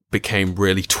 they became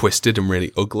really twisted and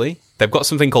really ugly. They've got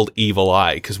something called evil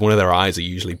eye, because one of their eyes are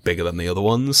usually bigger than the other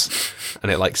ones, and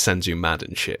it like sends you mad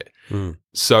and shit.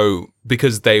 So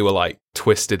because they were like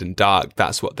twisted and dark,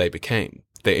 that's what they became.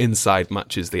 The inside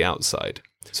matches the outside.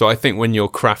 So I think when you're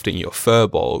crafting your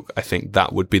Firbolg, I think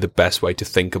that would be the best way to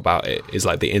think about it, is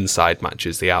like the inside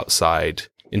matches the outside.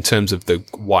 In terms of the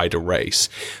wider race,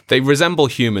 they resemble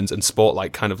humans and sport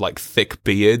like kind of like thick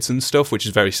beards and stuff, which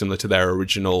is very similar to their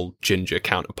original ginger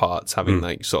counterparts, having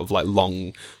like sort of like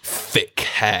long, thick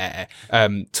hair,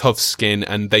 tough skin,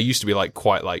 and they used to be like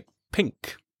quite like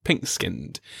pink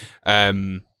skinned,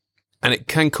 and it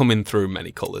can come in through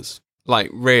many colors. Like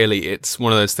really, it's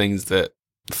one of those things that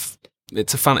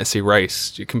it's a fantasy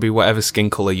race. It can be whatever skin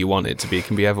color you want it to be. It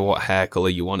can be ever what hair color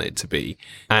you want it to be.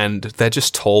 And they're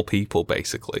just tall people,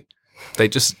 basically. They're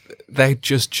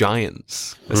just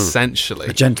giants, essentially.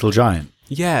 A gentle giant.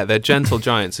 Yeah, they're gentle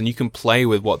giants, and you can play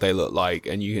with what they look like,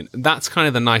 and that's kind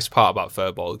of the nice part about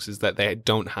Firbolgs, is that they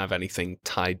don't have anything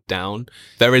tied down.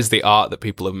 There is the art that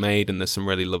people have made, and there's some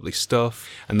really lovely stuff,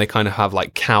 and they kind of have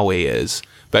like cow ears.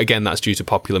 But again, that's due to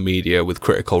popular media, with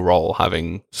Critical Role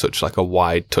having such like a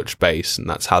wide touch base, and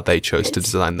that's how they chose to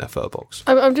design their Firbolgs.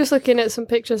 I'm just looking at some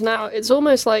pictures now. It's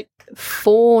almost like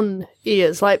fawn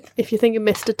ears, like if you think of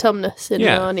Mr. Tumnus in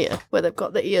Narnia, where they've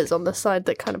got the ears on the side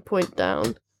that kind of point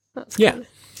down. That's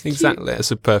exactly.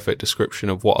 It's a perfect description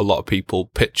of what a lot of people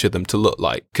picture them to look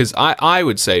like. Because I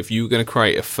would say, if you were going to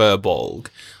create a Firbolg,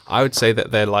 I would say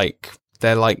that they're like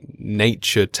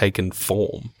nature taken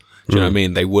form. Do you know what I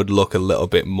mean? They would look a little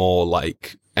bit more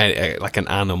like an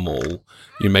animal.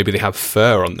 Maybe they have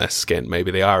fur on their skin. Maybe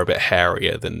they are a bit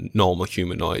hairier than normal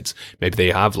humanoids. Maybe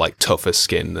they have like tougher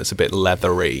skin that's a bit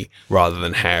leathery rather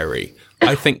than hairy.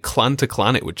 I think clan to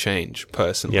clan it would change,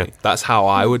 personally. Yeah. That's how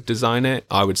I would design it.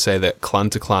 I would say that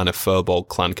clan to clan, a Firbolg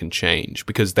clan can change,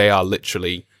 because they are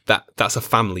literally, that's a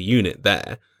family unit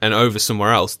there. And over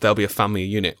somewhere else, there'll be a family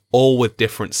unit, all with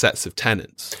different sets of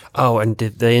tenants. Oh, and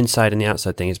the inside and the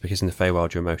outside thing is because in the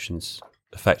Feywild, your emotions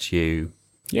affect you.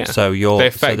 Yeah, so they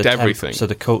affect everything. So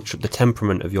the culture, the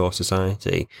temperament of your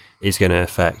society is going to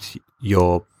affect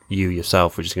you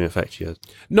yourself, which is going to affect you.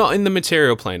 Not in the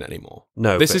material plane anymore.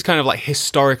 No. This is kind of like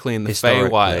historically in the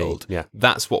Feywild. Yeah.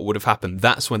 That's what would have happened.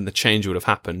 That's when the change would have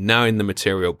happened. Now in the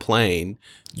material plane,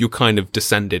 you kind of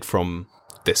descended from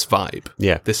this vibe.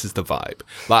 Yeah. This is the vibe.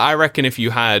 Like, I reckon if you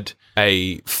had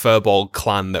a Firbolg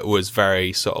clan that was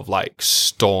very sort of like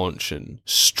staunch and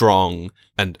strong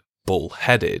and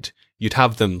bull-headed, you'd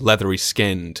have them leathery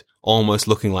skinned, almost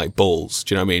looking like bulls.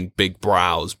 Do you know what I mean? Big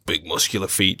brows, big muscular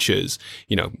features,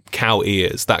 cow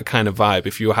ears, that kind of vibe.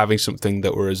 If you were having something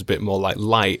that was a bit more like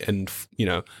light and,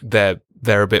 they're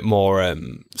they're a bit more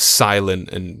silent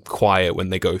and quiet when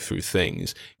they go through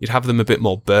things. You'd have them a bit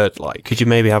more bird-like. Could you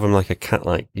maybe have them like a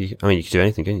cat-like? You could do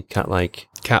anything, couldn't you? Cat-like,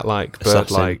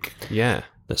 bird-like, yeah.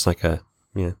 That's like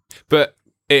But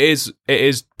it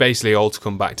is basically all to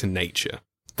come back to nature.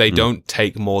 They don't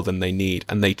take more than they need,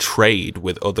 and they trade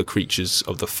with other creatures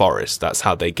of the forest. That's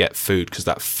how they get food, because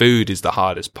that food is the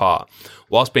hardest part.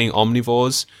 Whilst being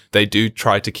omnivores, they do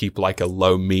try to keep like a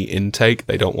low meat intake.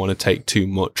 They don't want to take too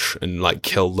much and like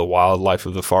kill the wildlife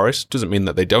of the forest. Doesn't mean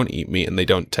that they don't eat meat and they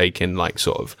don't take in like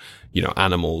sort of,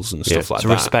 animals and stuff like that.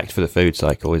 It's respect for the food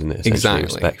cycle, isn't it? Exactly.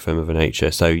 Respect for Mother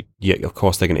Nature. So, yeah, of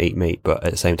course they're going to eat meat, but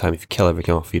at the same time, if you kill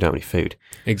everything off, you don't have any food.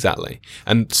 Exactly.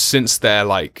 And since their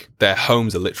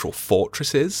homes are literal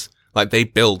fortresses, like they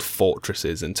build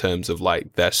fortresses in terms of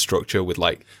like their structure with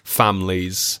like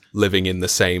families living in the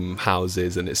same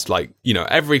houses, and it's like,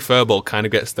 every Firbolg kind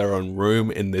of gets their own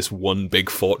room in this one big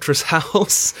fortress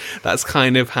house. That's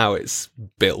kind of how it's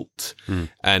built.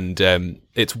 And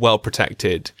it's well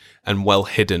protected and well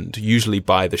hidden, usually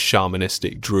by the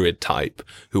shamanistic druid type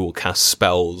who will cast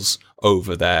spells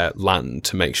over their land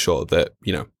to make sure that,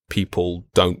 people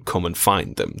don't come and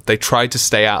find them. They try to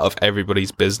stay out of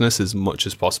everybody's business as much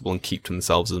as possible and keep to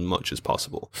themselves as much as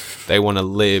possible. They want to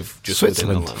live just within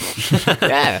the land.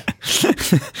 Yeah.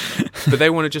 But they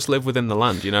want to just live within the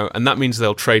land, and that means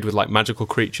they'll trade with like magical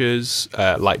creatures,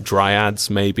 like dryads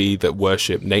maybe, that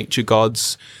worship nature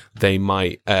gods. They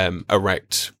might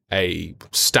erect a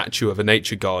statue of a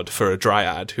nature god for a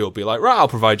dryad who'll be like, right, I'll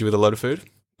provide you with a load of food.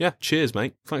 Yeah, cheers,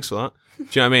 mate. Thanks for that. Do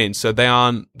you know what I mean? So they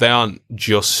aren't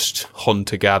just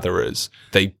hunter-gatherers.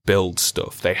 They build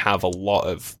stuff. They have a lot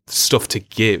of stuff to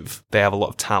give. They have a lot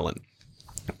of talent.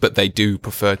 But they do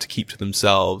prefer to keep to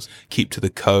themselves, keep to the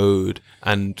code,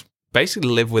 and basically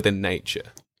live within nature.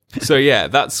 So yeah,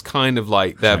 that's kind of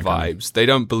like their vibes. They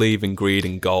don't believe in greed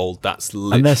and gold. That's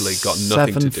literally got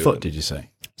nothing to do with 7 foot, them. did you say?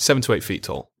 7 to 8 feet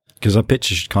tall. Because our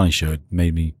picture Connie showed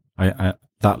made me...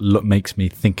 that look makes me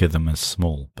think of them as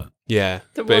small, but... Yeah,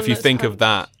 The but if one you that's think had- of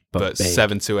that, But but big.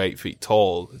 7 to 8 feet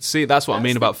tall. See, that's what I That's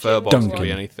mean the about Jim Firbolgs. Duncan. Could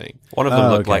be anything. One of them Oh,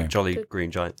 looked okay. like Jolly Green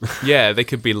Giant. Yeah, they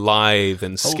could be lithe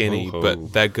and skinny, ho.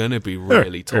 but they're gonna be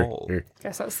really tall.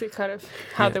 Guess that's the kind of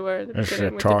how they were at the That's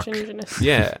beginning their with the talk. ginginess.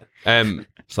 Yeah.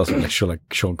 So that's like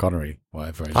Sean Connery,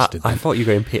 whatever I just did. I thought you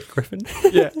were going Peter Griffin.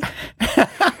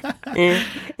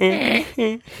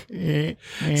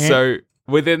 So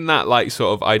within that like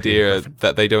sort of idea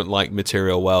that they don't like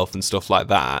material wealth and stuff like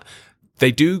that,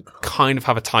 they do kind of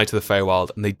have a tie to the Feywild,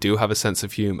 and they do have a sense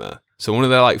of humor. So one of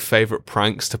their like favorite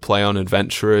pranks to play on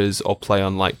adventurers or play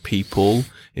on like people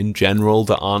in general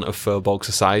that aren't of Firbolg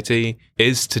society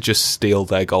is to just steal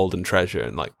their golden treasure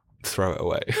and like throw it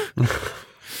away.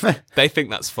 They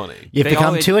think that's funny. You've They become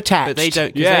always- too attached. But they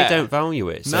don't. 'Cause Yeah. They don't value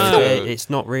it. So No. it's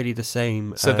not really the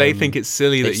same. So they think it's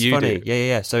silly that it's you funny. do.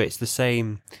 Yeah. So it's the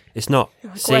same. It's not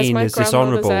where's seen my as grandmother's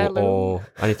dishonourable heirloom? or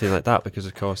anything like that, because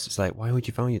of course it's like, why would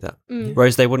you value that? Mm.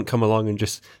 Whereas they wouldn't come along and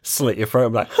just slit your throat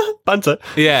and be like, banter.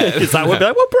 Yeah. It's that would be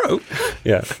like, what, bro?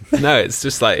 Yeah. No, it's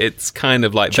just like, it's kind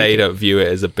of like they don't view it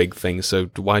as a big thing. So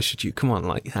why should you? Come on,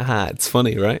 like, haha, it's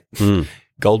funny, right?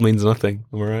 Gold means nothing.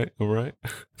 Am I right? Am I right?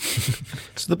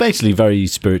 So they're basically very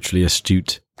spiritually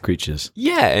astute creatures.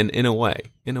 Yeah, in a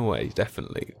way,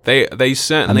 definitely. They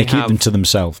certainly And they keep have. them to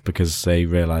themselves because they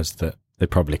realise that they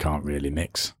probably can't really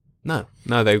mix. No,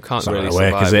 they can't It's not really gonna work,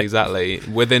 survive. is it? Exactly.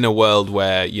 Within a world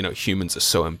where, humans are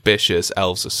so ambitious,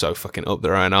 elves are so fucking up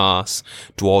their own arse,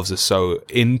 dwarves are so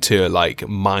into, like,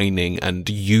 mining and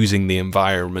using the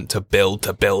environment to build. Do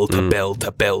you know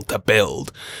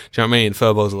what I mean?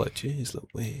 Firbolgs are like, jeez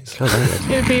Louise.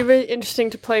 It would be really interesting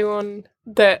to play one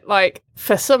that, like,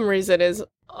 for some reason is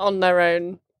on their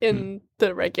own in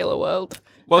the regular world.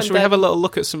 Well, And should we have a then- little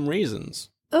look at some reasons?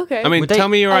 Okay. I mean, tell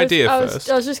me your idea first.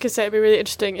 I was just going to say it'd be really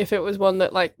interesting if it was one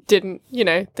that, like, didn't,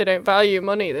 they don't value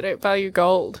money, they don't value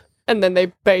gold, and then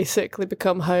they basically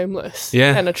become homeless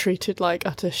and are treated like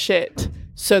utter shit.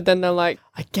 So then they're like,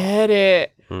 I get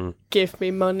it. Give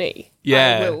me money.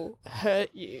 Yeah. I will hurt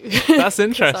you. That's 'Cause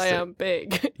interesting. I am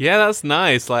big. Yeah, that's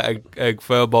nice. Like a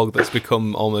Firbolg that's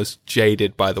become almost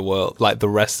jaded by the world, like the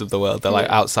rest of the world. They're like,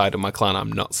 outside of my clan,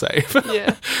 I'm not safe.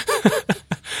 Yeah.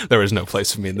 There is no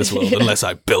place for me in this world unless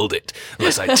I build it,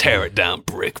 unless I tear it down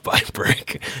brick by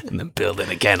brick and then build it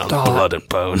again on blood and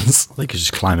bones. They could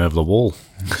just climb over the wall.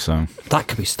 So That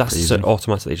could be. That's Easy.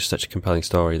 automatically just such a compelling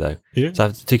story, though. Yeah.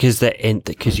 So, because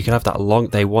you can have that long.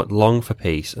 They long for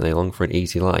peace and they long for an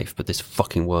easy life, but this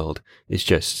fucking world is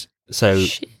just so.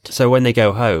 Shit. So when they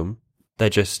go home, they're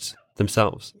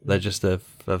themselves. They're just a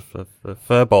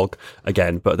Firbolg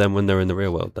again, but then when they're in the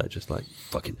real world, they're just like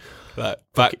fucking Back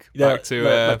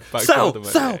to sell.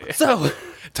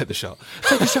 Take the shot.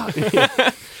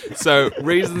 So,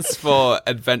 reasons for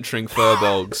adventuring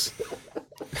Firbolgs.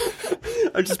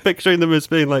 I'm just picturing them as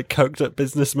being like coked up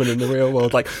businessmen in the real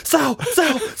world, like sell,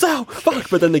 fuck.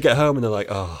 But then they get home and they're like,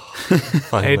 oh,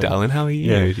 Hey, darling, how are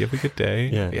you? Yeah. Did you have a good day?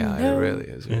 Yeah. It really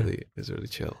is. It's really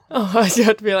chill. Oh, I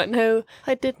had to be like, no,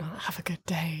 I did not have a good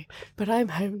day, but I'm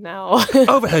home now.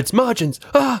 Overheads, margins.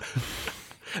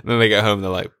 And then they get home and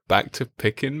they're like, back to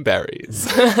picking berries.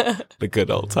 The good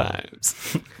old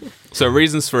times. So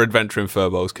reasons for adventuring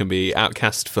Firbolgs can be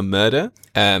outcast for murder,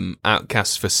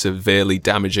 outcast for severely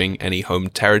damaging any home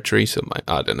territory. So,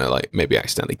 I don't know, like maybe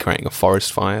accidentally creating a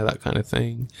forest fire, that kind of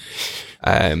thing.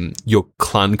 Your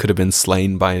clan could have been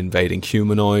slain by invading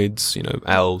humanoids,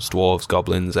 elves, dwarves,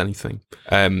 goblins, anything.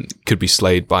 Could be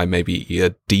slayed by maybe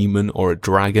a demon or a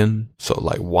dragon, sort of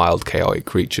like wild, chaotic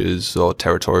creatures or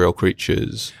territorial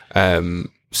creatures.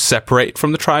 Separate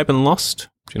from the tribe and lost.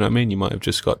 Do you know what I mean? You might have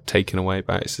just got taken away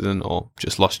by accident or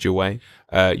just lost your way.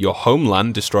 Your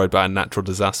homeland destroyed by a natural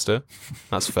disaster.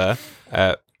 That's fair.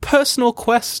 Personal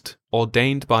quest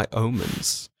ordained by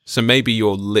omens. So maybe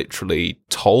you're literally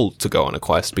told to go on a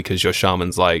quest because your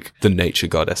shaman's like, the nature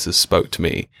goddesses spoke to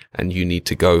me and you need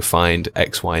to go find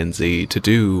X, Y, and Z to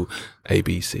do A,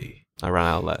 B, C. I ran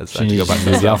out of letters. I had to go back to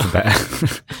the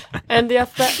alphabet. And the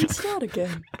alphabet and start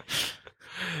again.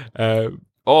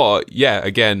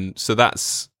 Again, so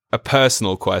that's a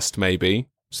personal quest maybe,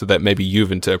 so that maybe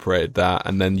you've interpreted that,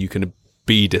 and then you can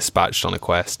be dispatched on a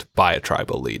quest by a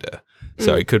tribal leader.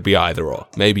 So it could be either or.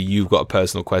 Maybe you've got a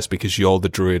personal quest because you're the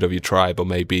druid of your tribe, or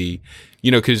maybe,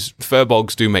 because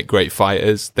Firbolgs do make great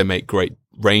fighters, they make great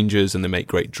rangers, and they make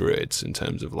great druids in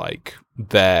terms of like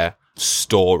their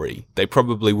story. They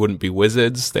probably wouldn't be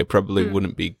wizards, they probably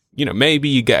wouldn't be, maybe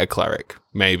you get a cleric,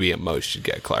 maybe at most you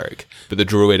get a cleric, but the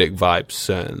druidic vibe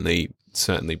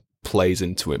certainly plays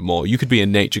into it more. You could be a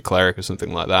nature cleric or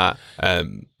something like that,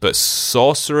 but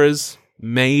sorcerers,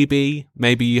 maybe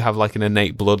you have like an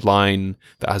innate bloodline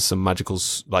that has some magical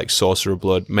like sorcerer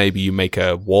blood. Maybe you make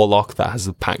a warlock that has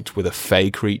a pact with a fey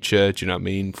creature, do you know what I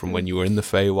mean, from when you were in the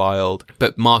Feywild.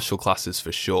 But martial classes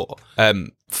for sure.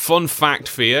 Fun fact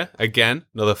for you, again,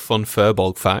 another fun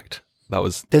Firbolg fact. That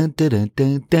was Dun, dun, dun,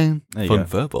 dun, dun. There you fun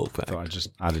go. Firbolg fact. So I just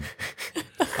added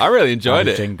I really enjoyed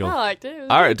a it. jingle. I liked it.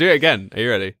 All right, do it again. Are you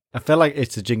ready? I feel like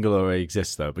it's a jingle already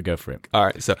exists though, but go for it. All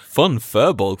right, so fun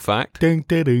Firbolg fact. Dun,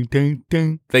 dun, dun, dun,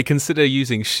 dun. They consider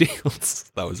using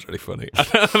shields. That was really funny.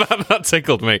 that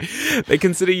tickled me. They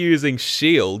consider using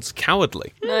shields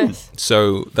cowardly. Nice.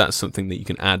 So that's something that you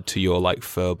can add to your like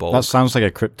Firbolg. That sounds like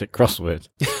a cryptic crossword.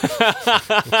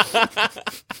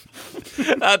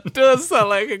 That does sound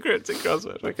like a cryptic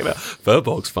crossword. Look it up.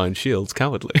 Firbolgs find shields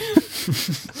cowardly.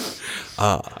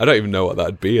 I don't even know what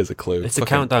that'd be as a clue. It's a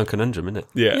countdown conundrum, isn't it?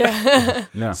 Yeah. Yeah.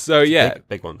 No. So yeah,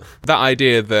 Big one. that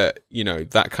idea that,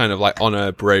 that kind of like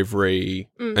honor, bravery,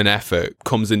 and effort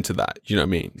comes into that. You know what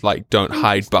I mean? Like, don't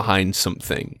hide behind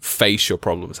something. Face your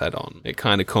problems head on. It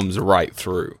kind of comes right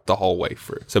through the whole way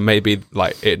through. So maybe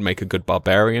like it'd make a good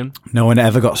barbarian. No one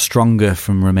ever got stronger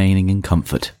from remaining in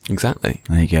comfort. Exactly.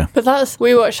 There you go. But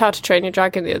we watched How to Train Your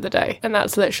Dragon the other day, and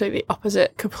that's literally the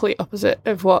opposite, complete opposite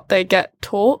of what they get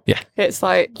taught. Yeah. It's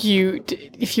like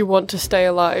if you want to stay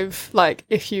alive, like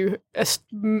if you are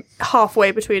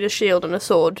halfway between a shield and a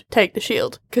sword, take the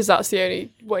shield, because that's the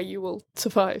only way you will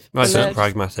survive. Right, And so then- it's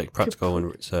pragmatic, practical,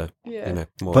 and it's Yeah.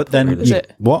 more. But then, Is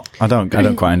it? what? I don't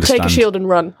quite understand. Take a shield and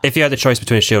run. if you had the choice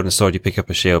between a shield and a sword, you pick up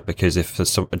a shield because if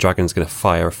a dragon's going to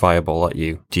fire a fireball at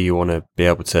you, do you want to be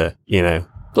able to,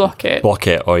 Block it. block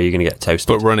it, or are you going to get toasted?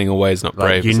 But running away is not Like,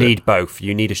 brave. you is need it? both.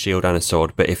 You need a shield and a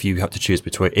sword. But if you have to choose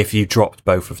between, if you dropped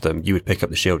both of them, you would pick up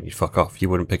the shield and you'd fuck off. You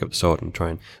wouldn't pick up the sword and try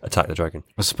and attack the dragon.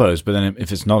 I suppose, but then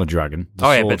if it's not a dragon, the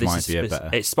sword might be a better.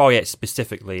 It's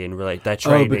specifically in relate. They're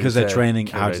training. because they're to training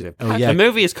kill how dragon. to. Oh yeah. The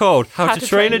movie is called How to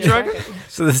Train a Dragon,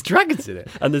 So there's dragons in it.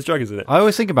 and there's dragons in it. I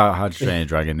always think about How to Train a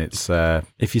Dragon. It's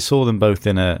if you saw them both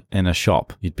in a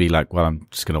shop, you'd be like, "Well, I'm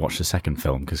just going to watch the second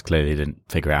film because clearly they didn't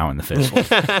figure it out in the first one."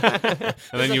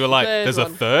 And then you were like, Third there's a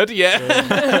one. third?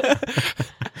 Yeah.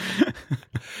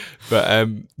 But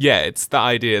it's that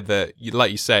idea that,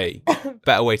 like you say,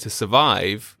 better way to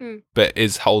survive, but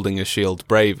is holding a shield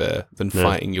braver than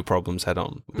fighting your problems head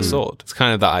on with a sword. It's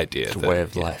kind of that idea. It's a that- way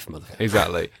of life, mother.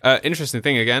 Exactly. Interesting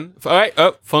thing again. All right.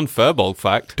 Oh, fun Firbolg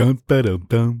fact. Dun, ba, dum,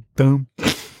 dum, dum.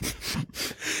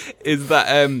 is that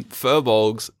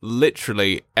Firbolgs,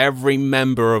 literally every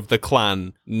member of the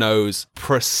clan knows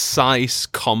precise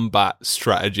combat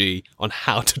strategy on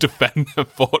how to defend their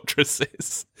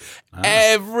fortresses.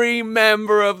 Every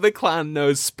member of the clan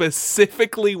knows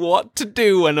specifically what to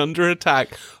do when under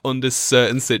attack under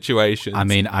certain situations. I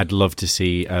mean, I'd love to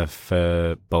see a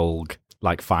Firbolg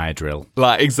like fire drill.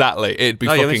 Like, exactly. It'd be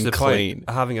fucking clean.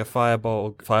 Having a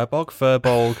Firbolg, a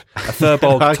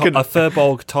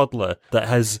Firbolg toddler that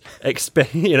has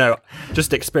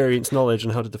just experienced knowledge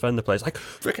on how to defend the place. Like,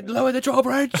 freaking lower the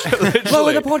drawbridge,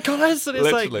 lower the portcullis, and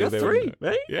it's like, you're 3,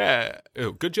 mate. Yeah.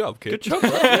 Oh, good job, kid. Good job,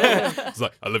 yeah. It's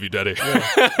like, I love you, daddy.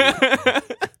 Yeah.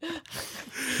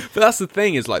 But that's the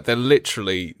thing, is like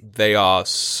they are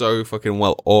so fucking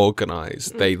well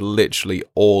organized. They literally,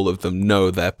 all of them know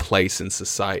their place in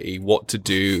society, what to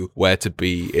do, where to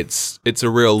be. It's a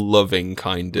real loving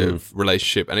kind of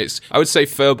relationship. And I would say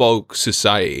Firbolg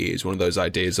society is one of those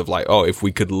ideas of like, oh, if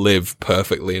we could live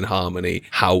perfectly in harmony,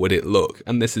 how would it look?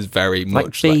 And this is very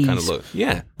much that kind of look.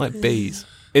 Yeah, like bees.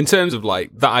 In terms of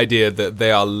like the idea that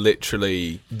they are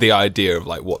literally the idea of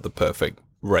like what the perfect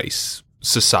race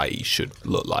society should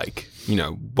look like,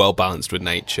 well balanced with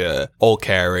nature, all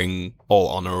caring, all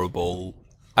honorable.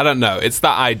 I don't know, it's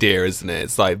that idea, isn't it?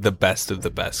 It's like the best of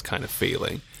the best kind of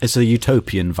feeling. It's a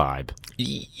utopian vibe.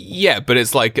 Yeah, but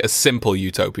it's like a simple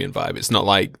utopian vibe. It's not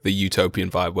like the utopian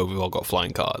vibe where we've all got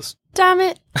flying cars. Damn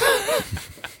it.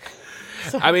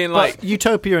 I mean, like, but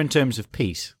utopia in terms of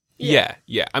peace. Yeah.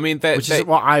 I mean, which is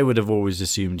what I would have always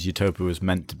assumed utopia was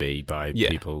meant to be by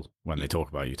people when they talk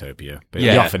about utopia. But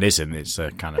it often isn't. It's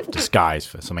a kind of disguise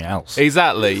for something else.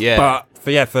 Exactly, yeah. But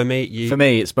for me,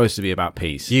 it's supposed to be about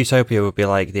peace. Utopia would be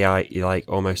like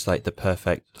almost like the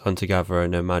perfect hunter-gatherer,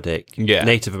 nomadic,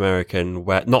 Native American,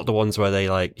 where not the ones where they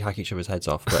like hack each other's heads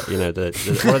off, but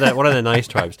one of the nice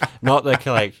tribes, not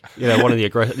the one of the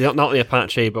aggressive, not the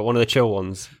Apache, but one of the chill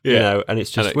ones. And it's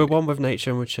just we're one with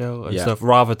nature and we're chill and stuff,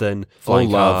 rather than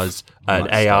flying cars and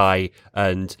AI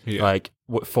and like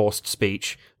forced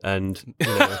speech and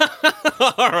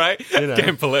all right,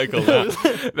 getting political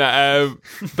now.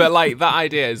 But like that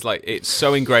idea is like it's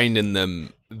so ingrained in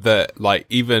them that like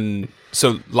even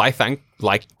so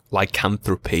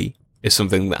lycanthropy is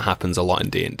something that happens a lot in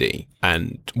D&D,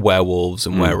 and werewolves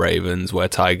and were-ravens,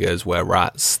 were-tigers,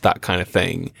 were-rats, that kind of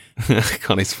thing.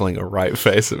 Connie's pulling a right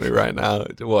face at me right now.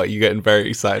 What, you getting very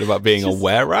excited about being a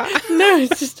were-rat? No,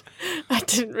 it's just I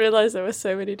didn't realise there were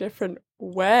so many different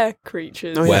were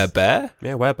creatures. Oh, were-bear?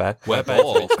 Yeah, were-bear.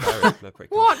 Were-boar.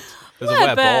 What? There's a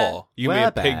were-boar. You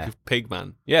can be a pig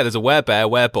man. Yeah, there's a were-bear,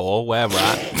 were-boar,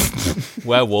 were-rat,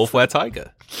 werewolf,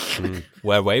 were-tiger,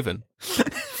 were-raven.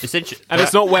 And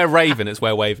it's not were-raven, it's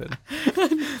were-waven.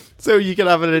 So you could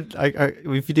have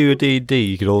if you do a D&D,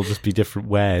 you could all just be different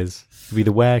wares. It'd be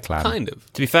the were clan. Kind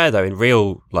of. To be fair though, in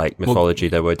real like mythology,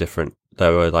 there were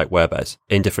like werebears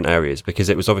in different areas because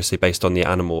it was obviously based on the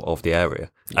animal of the area,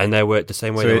 and there were the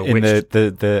same way. So in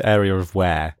the area of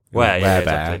where.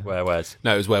 Exactly. Were-wares.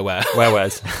 No, it was were-were.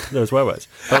 Were-wares. There was were-wares.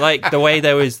 But like the way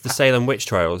there was the Salem witch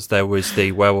trials, there was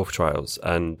the werewolf trials,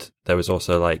 and there was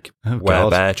also like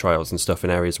were-bear trials and stuff in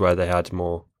areas where they had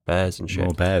more bears and shit.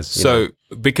 More bears. So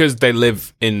because they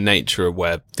live in nature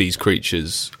where these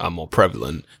creatures are more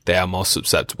prevalent, they are more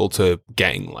susceptible to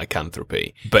getting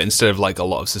lycanthropy. But instead of like a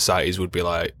lot of societies would be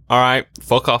like, all right,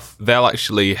 fuck off. They'll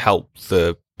actually help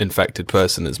the infected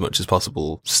person as much as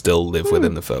possible still live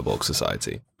within the Firbolg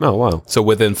society. Oh, wow. So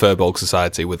within Firbolg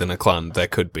society, within a clan, there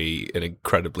could be an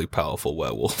incredibly powerful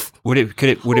werewolf. Would it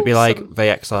be like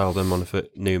they exile them on a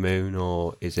new moon,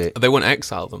 or is it... They wouldn't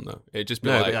exile them, though. It'd just be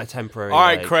like temporary. All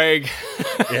right, Craig.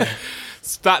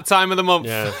 It's that time of the month.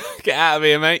 Yeah. Get out of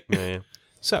here, mate. Yeah.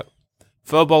 So,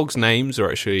 Firbolg's names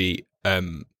are actually...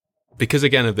 because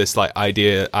again of this like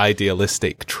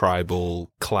idealistic tribal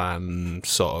clan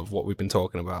sort of what we've been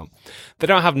talking about, they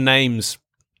don't have names.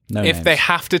 If they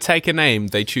have to take a name,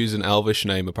 they choose an elvish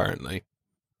name apparently.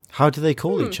 How do they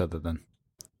call each other then?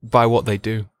 By what they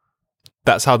do.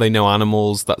 That's how they know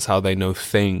animals, that's how they know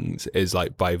things, is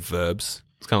like by verbs.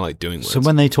 It's kind of like doing words. So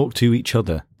when they talk to each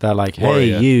other, they're like, hey,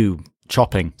 Warrior. you,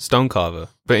 chopping. Stonecarver.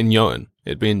 But in Jotun,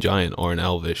 it'd be in Giant or in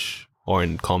Elvish or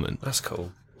in Common. That's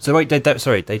cool. So wait, they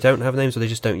don't have names, or they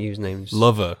just don't use names?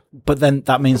 Lover. But then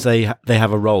that means they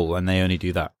have a role and they only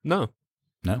do that. No.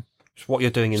 It's what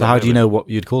you're doing in So how do you know what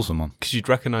you'd call someone? Because you'd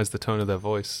recognise the tone of their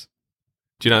voice.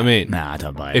 Do you know what I mean? Nah, I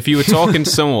don't buy it. If you were talking to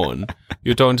someone,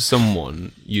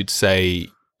 you'd say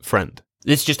friend.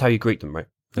 It's just how you greet them, right?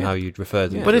 And how you'd refer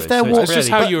them. But if they're walking... It's just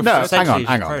how you... No, essentially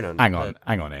hang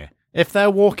on here. If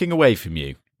they're walking away from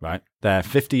you, right, they're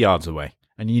 50 yards away,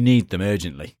 and you need them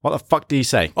urgently. What the fuck do you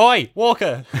say? Oi,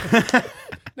 Walker!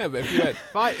 No, but if you had,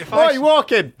 if Oi,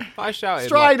 walking! if I shouted,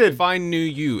 Striding. if I knew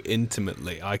you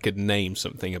intimately, I could name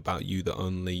something about you that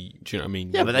only, do you know what I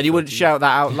mean? Yeah, but then you wouldn't shout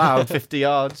that out loud 50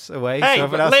 yards away. Hey, so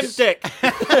everyone else dick!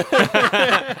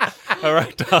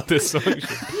 Erectile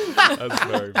dysfunction. That's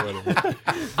very funny.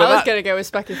 I was going to go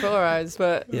with Specky Four Eyes,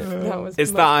 but that was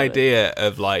It's much that better. idea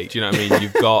of like, do you know what I mean?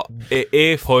 You've got,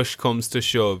 if push comes to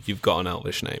shove, you've got an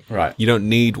Elvish name. Right. You don't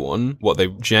need one. What they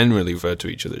generally refer to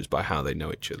each other is by how they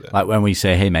know each other. Like when we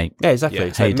say, hey, mate. Yeah, exactly. Yeah.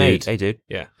 It's like, Hey, mate, dude. hey, dude.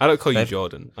 Yeah. I don't call you Babe.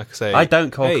 Jordan. I could say, I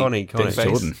don't call hey, Connie dick face.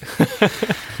 Jordan.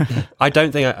 I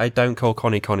don't call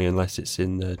Connie unless it's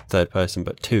in the third person,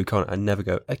 but to Connie, I never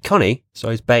go, Connie, so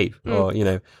it's babe, or, you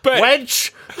know,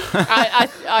 wench!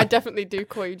 I definitely do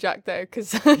call you Jack though,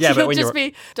 because but you'll when just you're-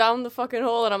 be down the fucking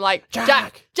hall, and I'm like,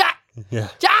 Jack, Yeah.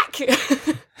 Jack.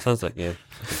 Sounds like, yeah.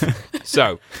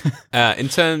 So, in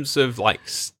terms of like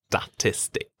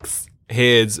statistics,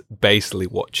 here's basically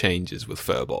what changes with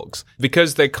Firbolgs.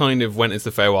 Because they kind of went into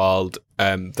the Feywild,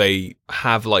 they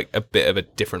have like a bit of a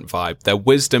different vibe. Their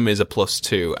wisdom is a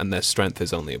 +2 and their strength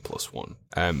is only a +1.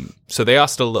 So they are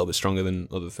still a little bit stronger than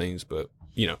other things, but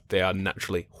you know, they are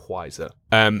naturally wiser.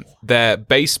 Their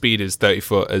base speed is 30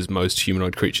 foot, as most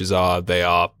humanoid creatures are. They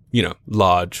are, you know,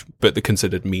 large, but they're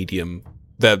considered medium.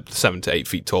 They're 7 to 8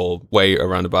 feet tall, weigh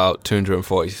around about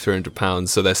 240 to 300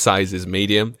 pounds, so their size is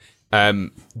medium.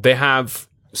 They have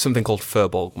something called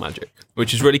Firbolg magic,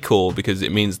 which is really cool because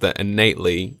it means that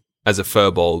innately, as a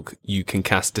Firbolg, you can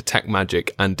cast Detect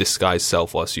Magic and Disguise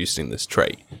Self whilst using this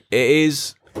trait. It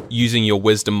is using your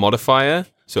Wisdom modifier,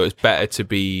 so it's better to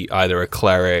be either a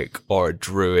Cleric or a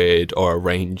Druid or a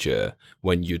Ranger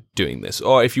when you're doing this.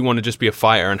 Or if you want to just be a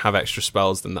fighter and have extra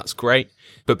spells, then that's great.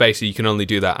 But basically, you can only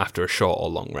do that after a short or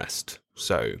long rest.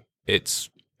 So it's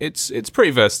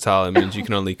pretty versatile. It means you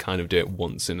can only kind of do it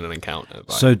once in an encounter.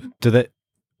 So do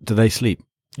they sleep?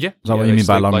 Yeah. Is that what you mean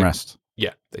by long rest?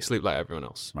 Yeah, they sleep like everyone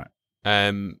else. Right.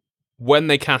 When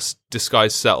they cast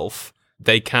Disguise Self,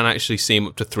 they can actually seem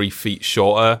up to 3 feet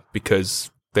shorter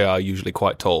because they are usually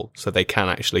quite tall, so they can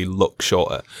actually look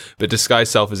shorter. But Disguise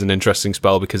Self is an interesting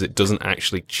spell because it doesn't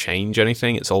actually change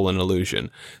anything. It's all an illusion.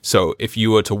 So if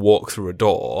you were to walk through a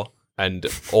door and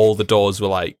all the doors were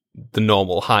like the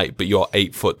normal height, but you're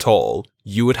 8 foot tall,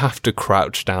 you would have to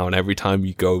crouch down every time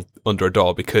you go under a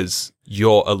door because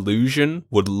your illusion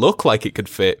would look like it could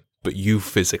fit, but you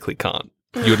physically can't.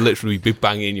 You would literally be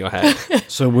banging your head.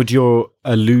 So would your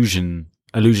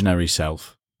illusionary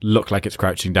self look like it's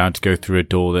crouching down to go through a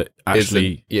door that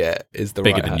actually is the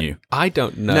bigger right than height. you? I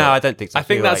don't know. No, I don't think so. I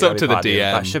think feel that's like up to the that'd be part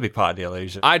DM. of That should be part of the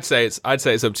illusion. I'd say it's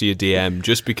up to your DM,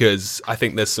 just because I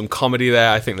think there's some comedy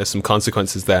there. I think there's some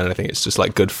consequences there, and I think it's just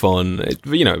like good fun. It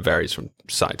varies from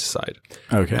side to side.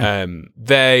 Okay.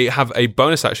 They have a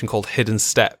bonus action called Hidden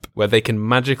Step, where they can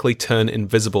magically turn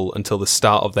invisible until the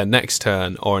start of their next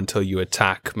turn, or until you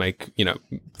attack,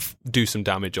 do some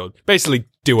damage, or basically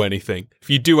do anything. If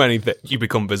you do anything, you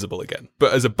become visible again.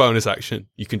 But as a bonus action,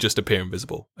 you can just appear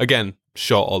invisible. Again,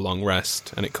 short or long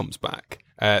rest, and it comes back.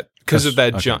 Because of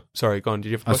their Sorry, go on. Did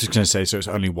you have a I was just question? going to say, so it's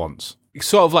only once.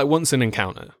 Sort of like once an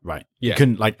encounter. Right. Yeah. You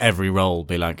couldn't, like, every roll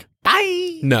be like,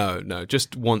 bye! No,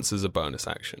 just once as a bonus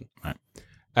action. Right.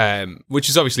 Which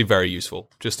is obviously very useful,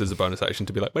 just as a bonus action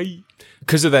to be like, bye.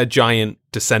 Because of their giant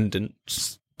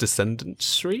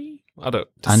descendantry?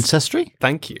 Ancestry?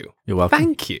 Thank you. You're welcome.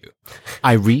 Thank you.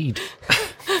 I read.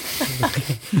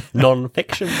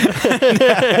 Non-fiction.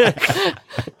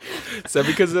 So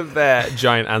because of their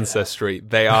giant ancestry,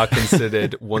 they are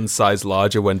considered one size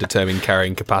larger when determining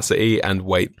carrying capacity and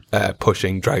weight,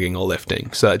 pushing, dragging, or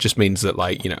lifting. So that just means that,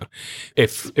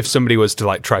 if somebody was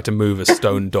to try to move a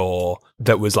stone door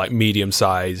that was medium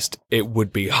sized, it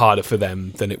would be harder for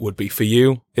them than it would be for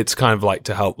you. It's kind of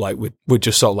to help we're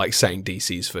just sort of setting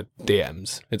DCs for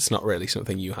DMs. It's not really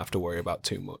something you have to worry about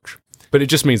too much. But it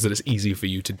just means that it's easy for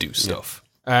you to do stuff.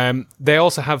 They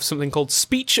also have something called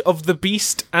Speech of the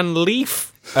Beast and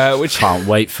Leaf, which Can't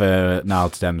wait for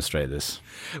Niall to demonstrate this.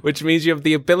 which means you have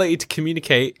the ability to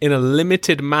communicate in a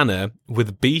limited manner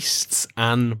with beasts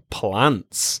and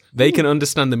plants. They can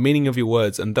understand the meaning of your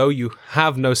words, and though you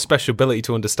have no special ability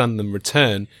to understand them in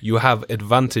return, you have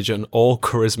advantage on all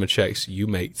charisma checks you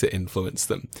make to influence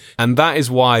them. And that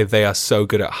is why they are so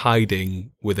good at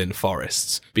hiding within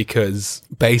forests, because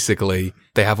basically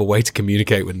they have a way to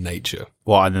communicate with nature.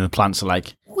 What, and then the plants are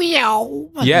like,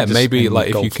 Yeah, Just maybe like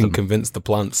if you engulfs can them. convince the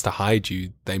plants to hide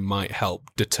you, they might help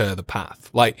deter the path.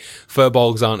 Like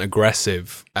Firbolgs aren't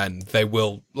aggressive, and they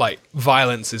will like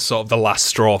violence is sort of the last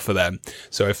straw for them.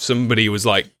 So if somebody was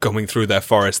like coming through their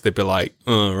forest, they'd be like,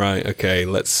 "Oh right, okay,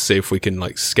 let's see if we can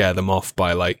like scare them off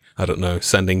by like I don't know,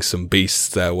 sending some beasts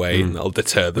their way, and that'll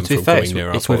deter them To be from fair, coming near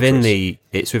our it's within fortress."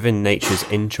 it's within nature's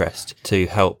interest to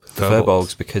help the Firbolgs.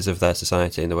 Firbolgs because of their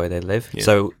society and the way they live.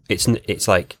 So it's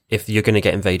like if you're going to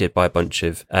get invaded by a bunch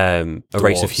of a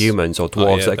race of Dwarves. humans or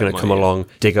dwarves yeah, that are going they to come might, yeah. along,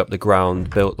 dig up the ground,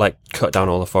 build like cut down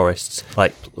all the forests,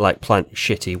 like plant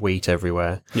shitty wheat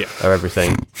everywhere, or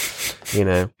everything, you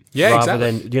know. Yeah, rather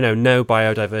exactly. than no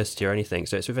biodiversity or anything.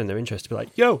 So it's within their interest to be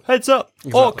like, yo, heads up,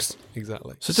 orcs.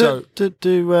 Exactly. So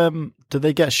do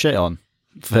they get shit on,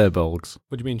 Firbolgs?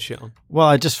 What do you mean shit on? Well,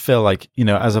 I just feel like,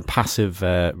 as a passive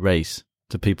race,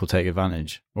 do people take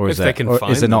advantage? Or If is they there, can or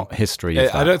find is there them. not history of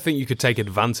that? I don't think you could take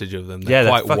advantage of them. Yeah,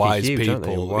 They're quite fucking wise huge, aren't they?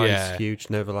 people. Wise, yeah. huge,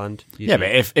 Noverland. Yeah, but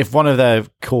if one of their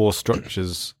core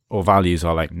structures or values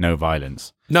are like no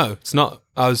violence. No, it's not.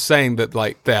 I was saying that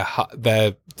like they're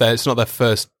it's not their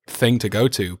first thing to go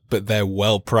to, but they're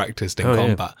well practiced in Oh, yeah.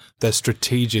 combat. They're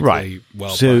strategically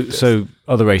well So practiced. so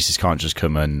other races can't just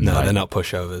come and No, like- they're not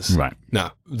pushovers. Right.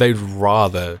 No, they'd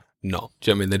rather not.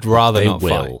 Do you know what I mean? They'd rather They not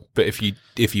will. fight. But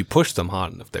if you push them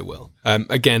hard enough, they will.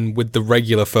 Again, with the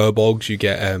regular Firbolgs, you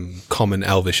get Common,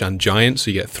 Elvish, and Giant,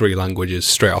 so you get 3 languages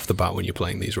straight off the bat when you're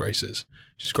playing these races,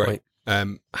 which is great. Right.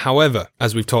 However,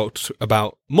 as we've talked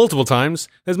about multiple times,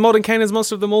 there's Modern Canaan's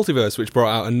Monster of the Multiverse, which brought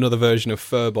out another version of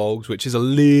Firbolgs, which is a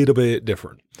little bit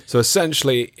different. So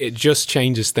essentially, it just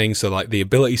changes things. So like the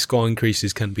ability score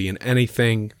increases can be in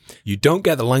anything. You don't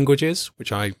get the languages,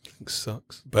 which I think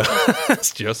sucks, but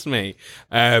that's just me.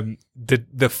 The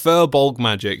Firbolg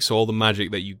magic, so all the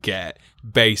magic that you get,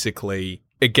 basically,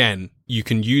 again, you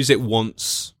can use it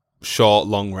once, short,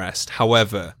 long rest.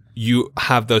 However, you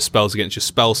have those spells against your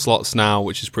spell slots now,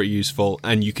 which is pretty useful,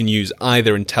 and you can use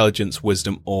either intelligence,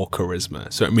 wisdom, or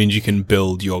charisma. So it means you can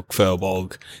build your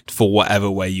Firbolg for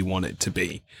whatever way you want it to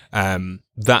be.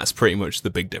 That's pretty much the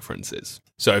big differences.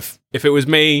 So if it was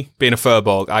me being a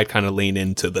Firbolg, I'd kind of lean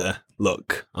into the,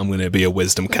 look, I'm going to be a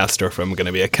wisdom caster if I'm going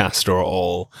to be a caster at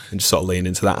all, and just sort of lean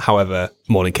into that. However,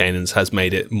 Morning Canaan's has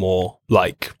made it more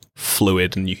like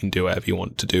fluid, and you can do whatever you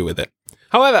want to do with it.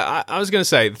 However, I was going to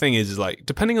say, the thing is like,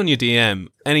 depending on your DM,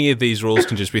 any of these rules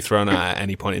can just be thrown out at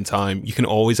any point in time. You can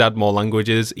always add more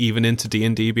languages, even into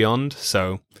D&D Beyond,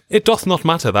 so it doth not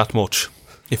matter that much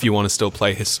if you want to still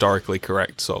play historically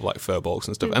correct, sort of like Firbolgs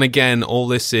and stuff. And again, all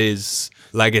this is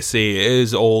legacy. It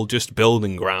is all just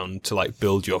building ground to like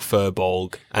build your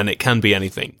Firbolg, and it can be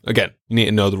anything. Again, you need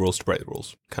to know the rules to break the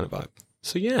rules, kind of vibe.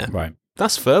 So yeah, Right.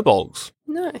 that's Firbolgs.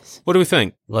 Nice. What do we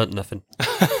think? Learnt nothing.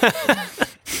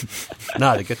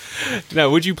 No, they're good. No,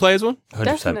 would you play as one? 100%.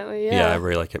 Definitely, yeah. Yeah, I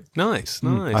really like it. Nice,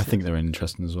 nice. I think they're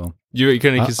interesting as well. You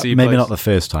can see Maybe plays? not the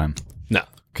first time, No.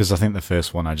 because I think the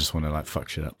first one I just want to like fuck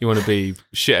shit up. You want to be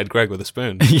shithead Greg with a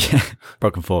spoon. Yeah,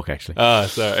 broken fork actually. Oh,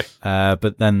 sorry.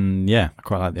 But then, yeah, I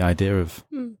quite like the idea of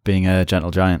being a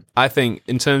gentle giant. I think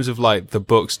in terms of like the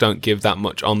books don't give that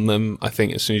much on them. I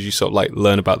think as soon as you sort of like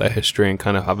learn about their history and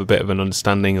kind of have a bit of an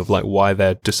understanding of like why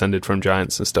they're descended from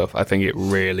giants and stuff, I think it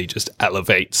really just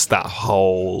elevates that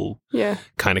whole Yeah.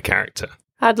 kind of character.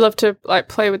 I'd love to like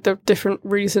play with the different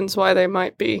reasons why they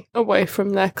might be away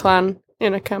from their clan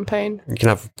in a campaign. You can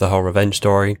have the whole revenge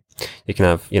story. You can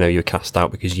have, you were cast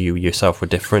out because you yourself were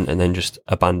different, and then just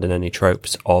abandon any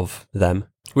tropes of them.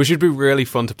 Which would be really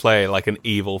fun to play like an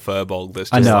evil Firbolg that's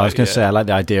just I know. like, I was going to yeah. say I like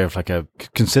the idea of like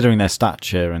considering their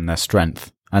stature and their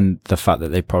strength, and the fact that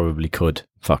they probably could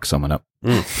fuck someone up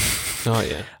Oh,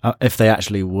 yeah. if they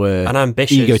actually were And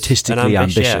ambitious. egotistically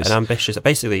ambitious. Yeah, and ambitious.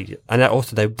 Basically, and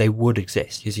also they would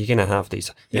exist, because you're going to have these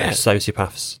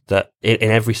sociopaths that in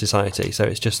every society. So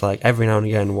it's just like every now and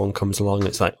again one comes along and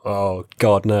it's like, oh,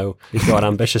 God, no. He's got an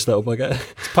ambitious little bugger.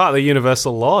 It's part of the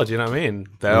universal law, do you know what I mean?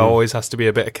 There always has to be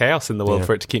a bit of chaos in the world Yeah.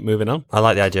 for it to keep moving on. I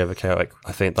like the idea of a chaotic.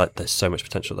 I think that there's so much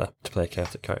potential there to play a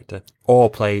chaotic character.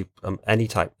 Or play any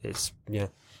type. It's, yeah,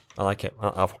 I like it. I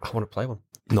want to play one.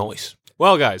 Nice.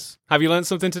 Well, guys, have you learned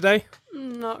something today?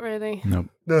 Not really. Nope.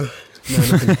 No,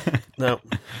 nothing. No.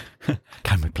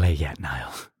 Can we play yet,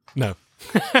 Niall? No.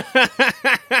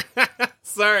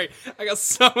 Sorry, I got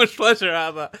so much pleasure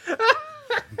out of that.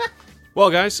 Well,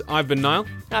 guys, I've been Niall,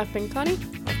 I've been Connie.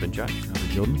 I've been Jack.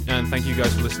 Jordan. and thank you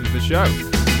guys for listening to the show.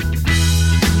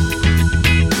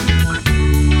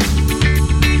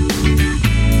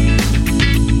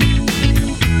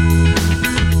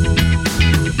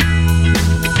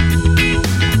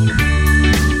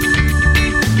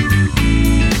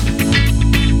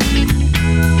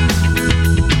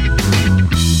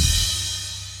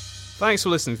 Thanks for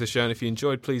listening to the show, and if you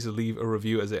enjoyed, please leave a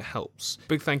review as it helps.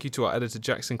 Big thank you to our editor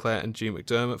Jack Sinclair and G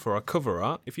McDermott for our cover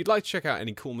art. If you'd like to check out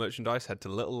any cool merchandise, head to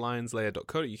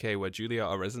littlelionslayer.co.uk, where Julia,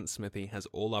 our resident smithy, has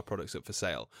all our products up for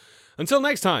sale. Until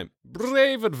next time,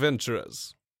 brave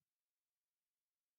adventurers!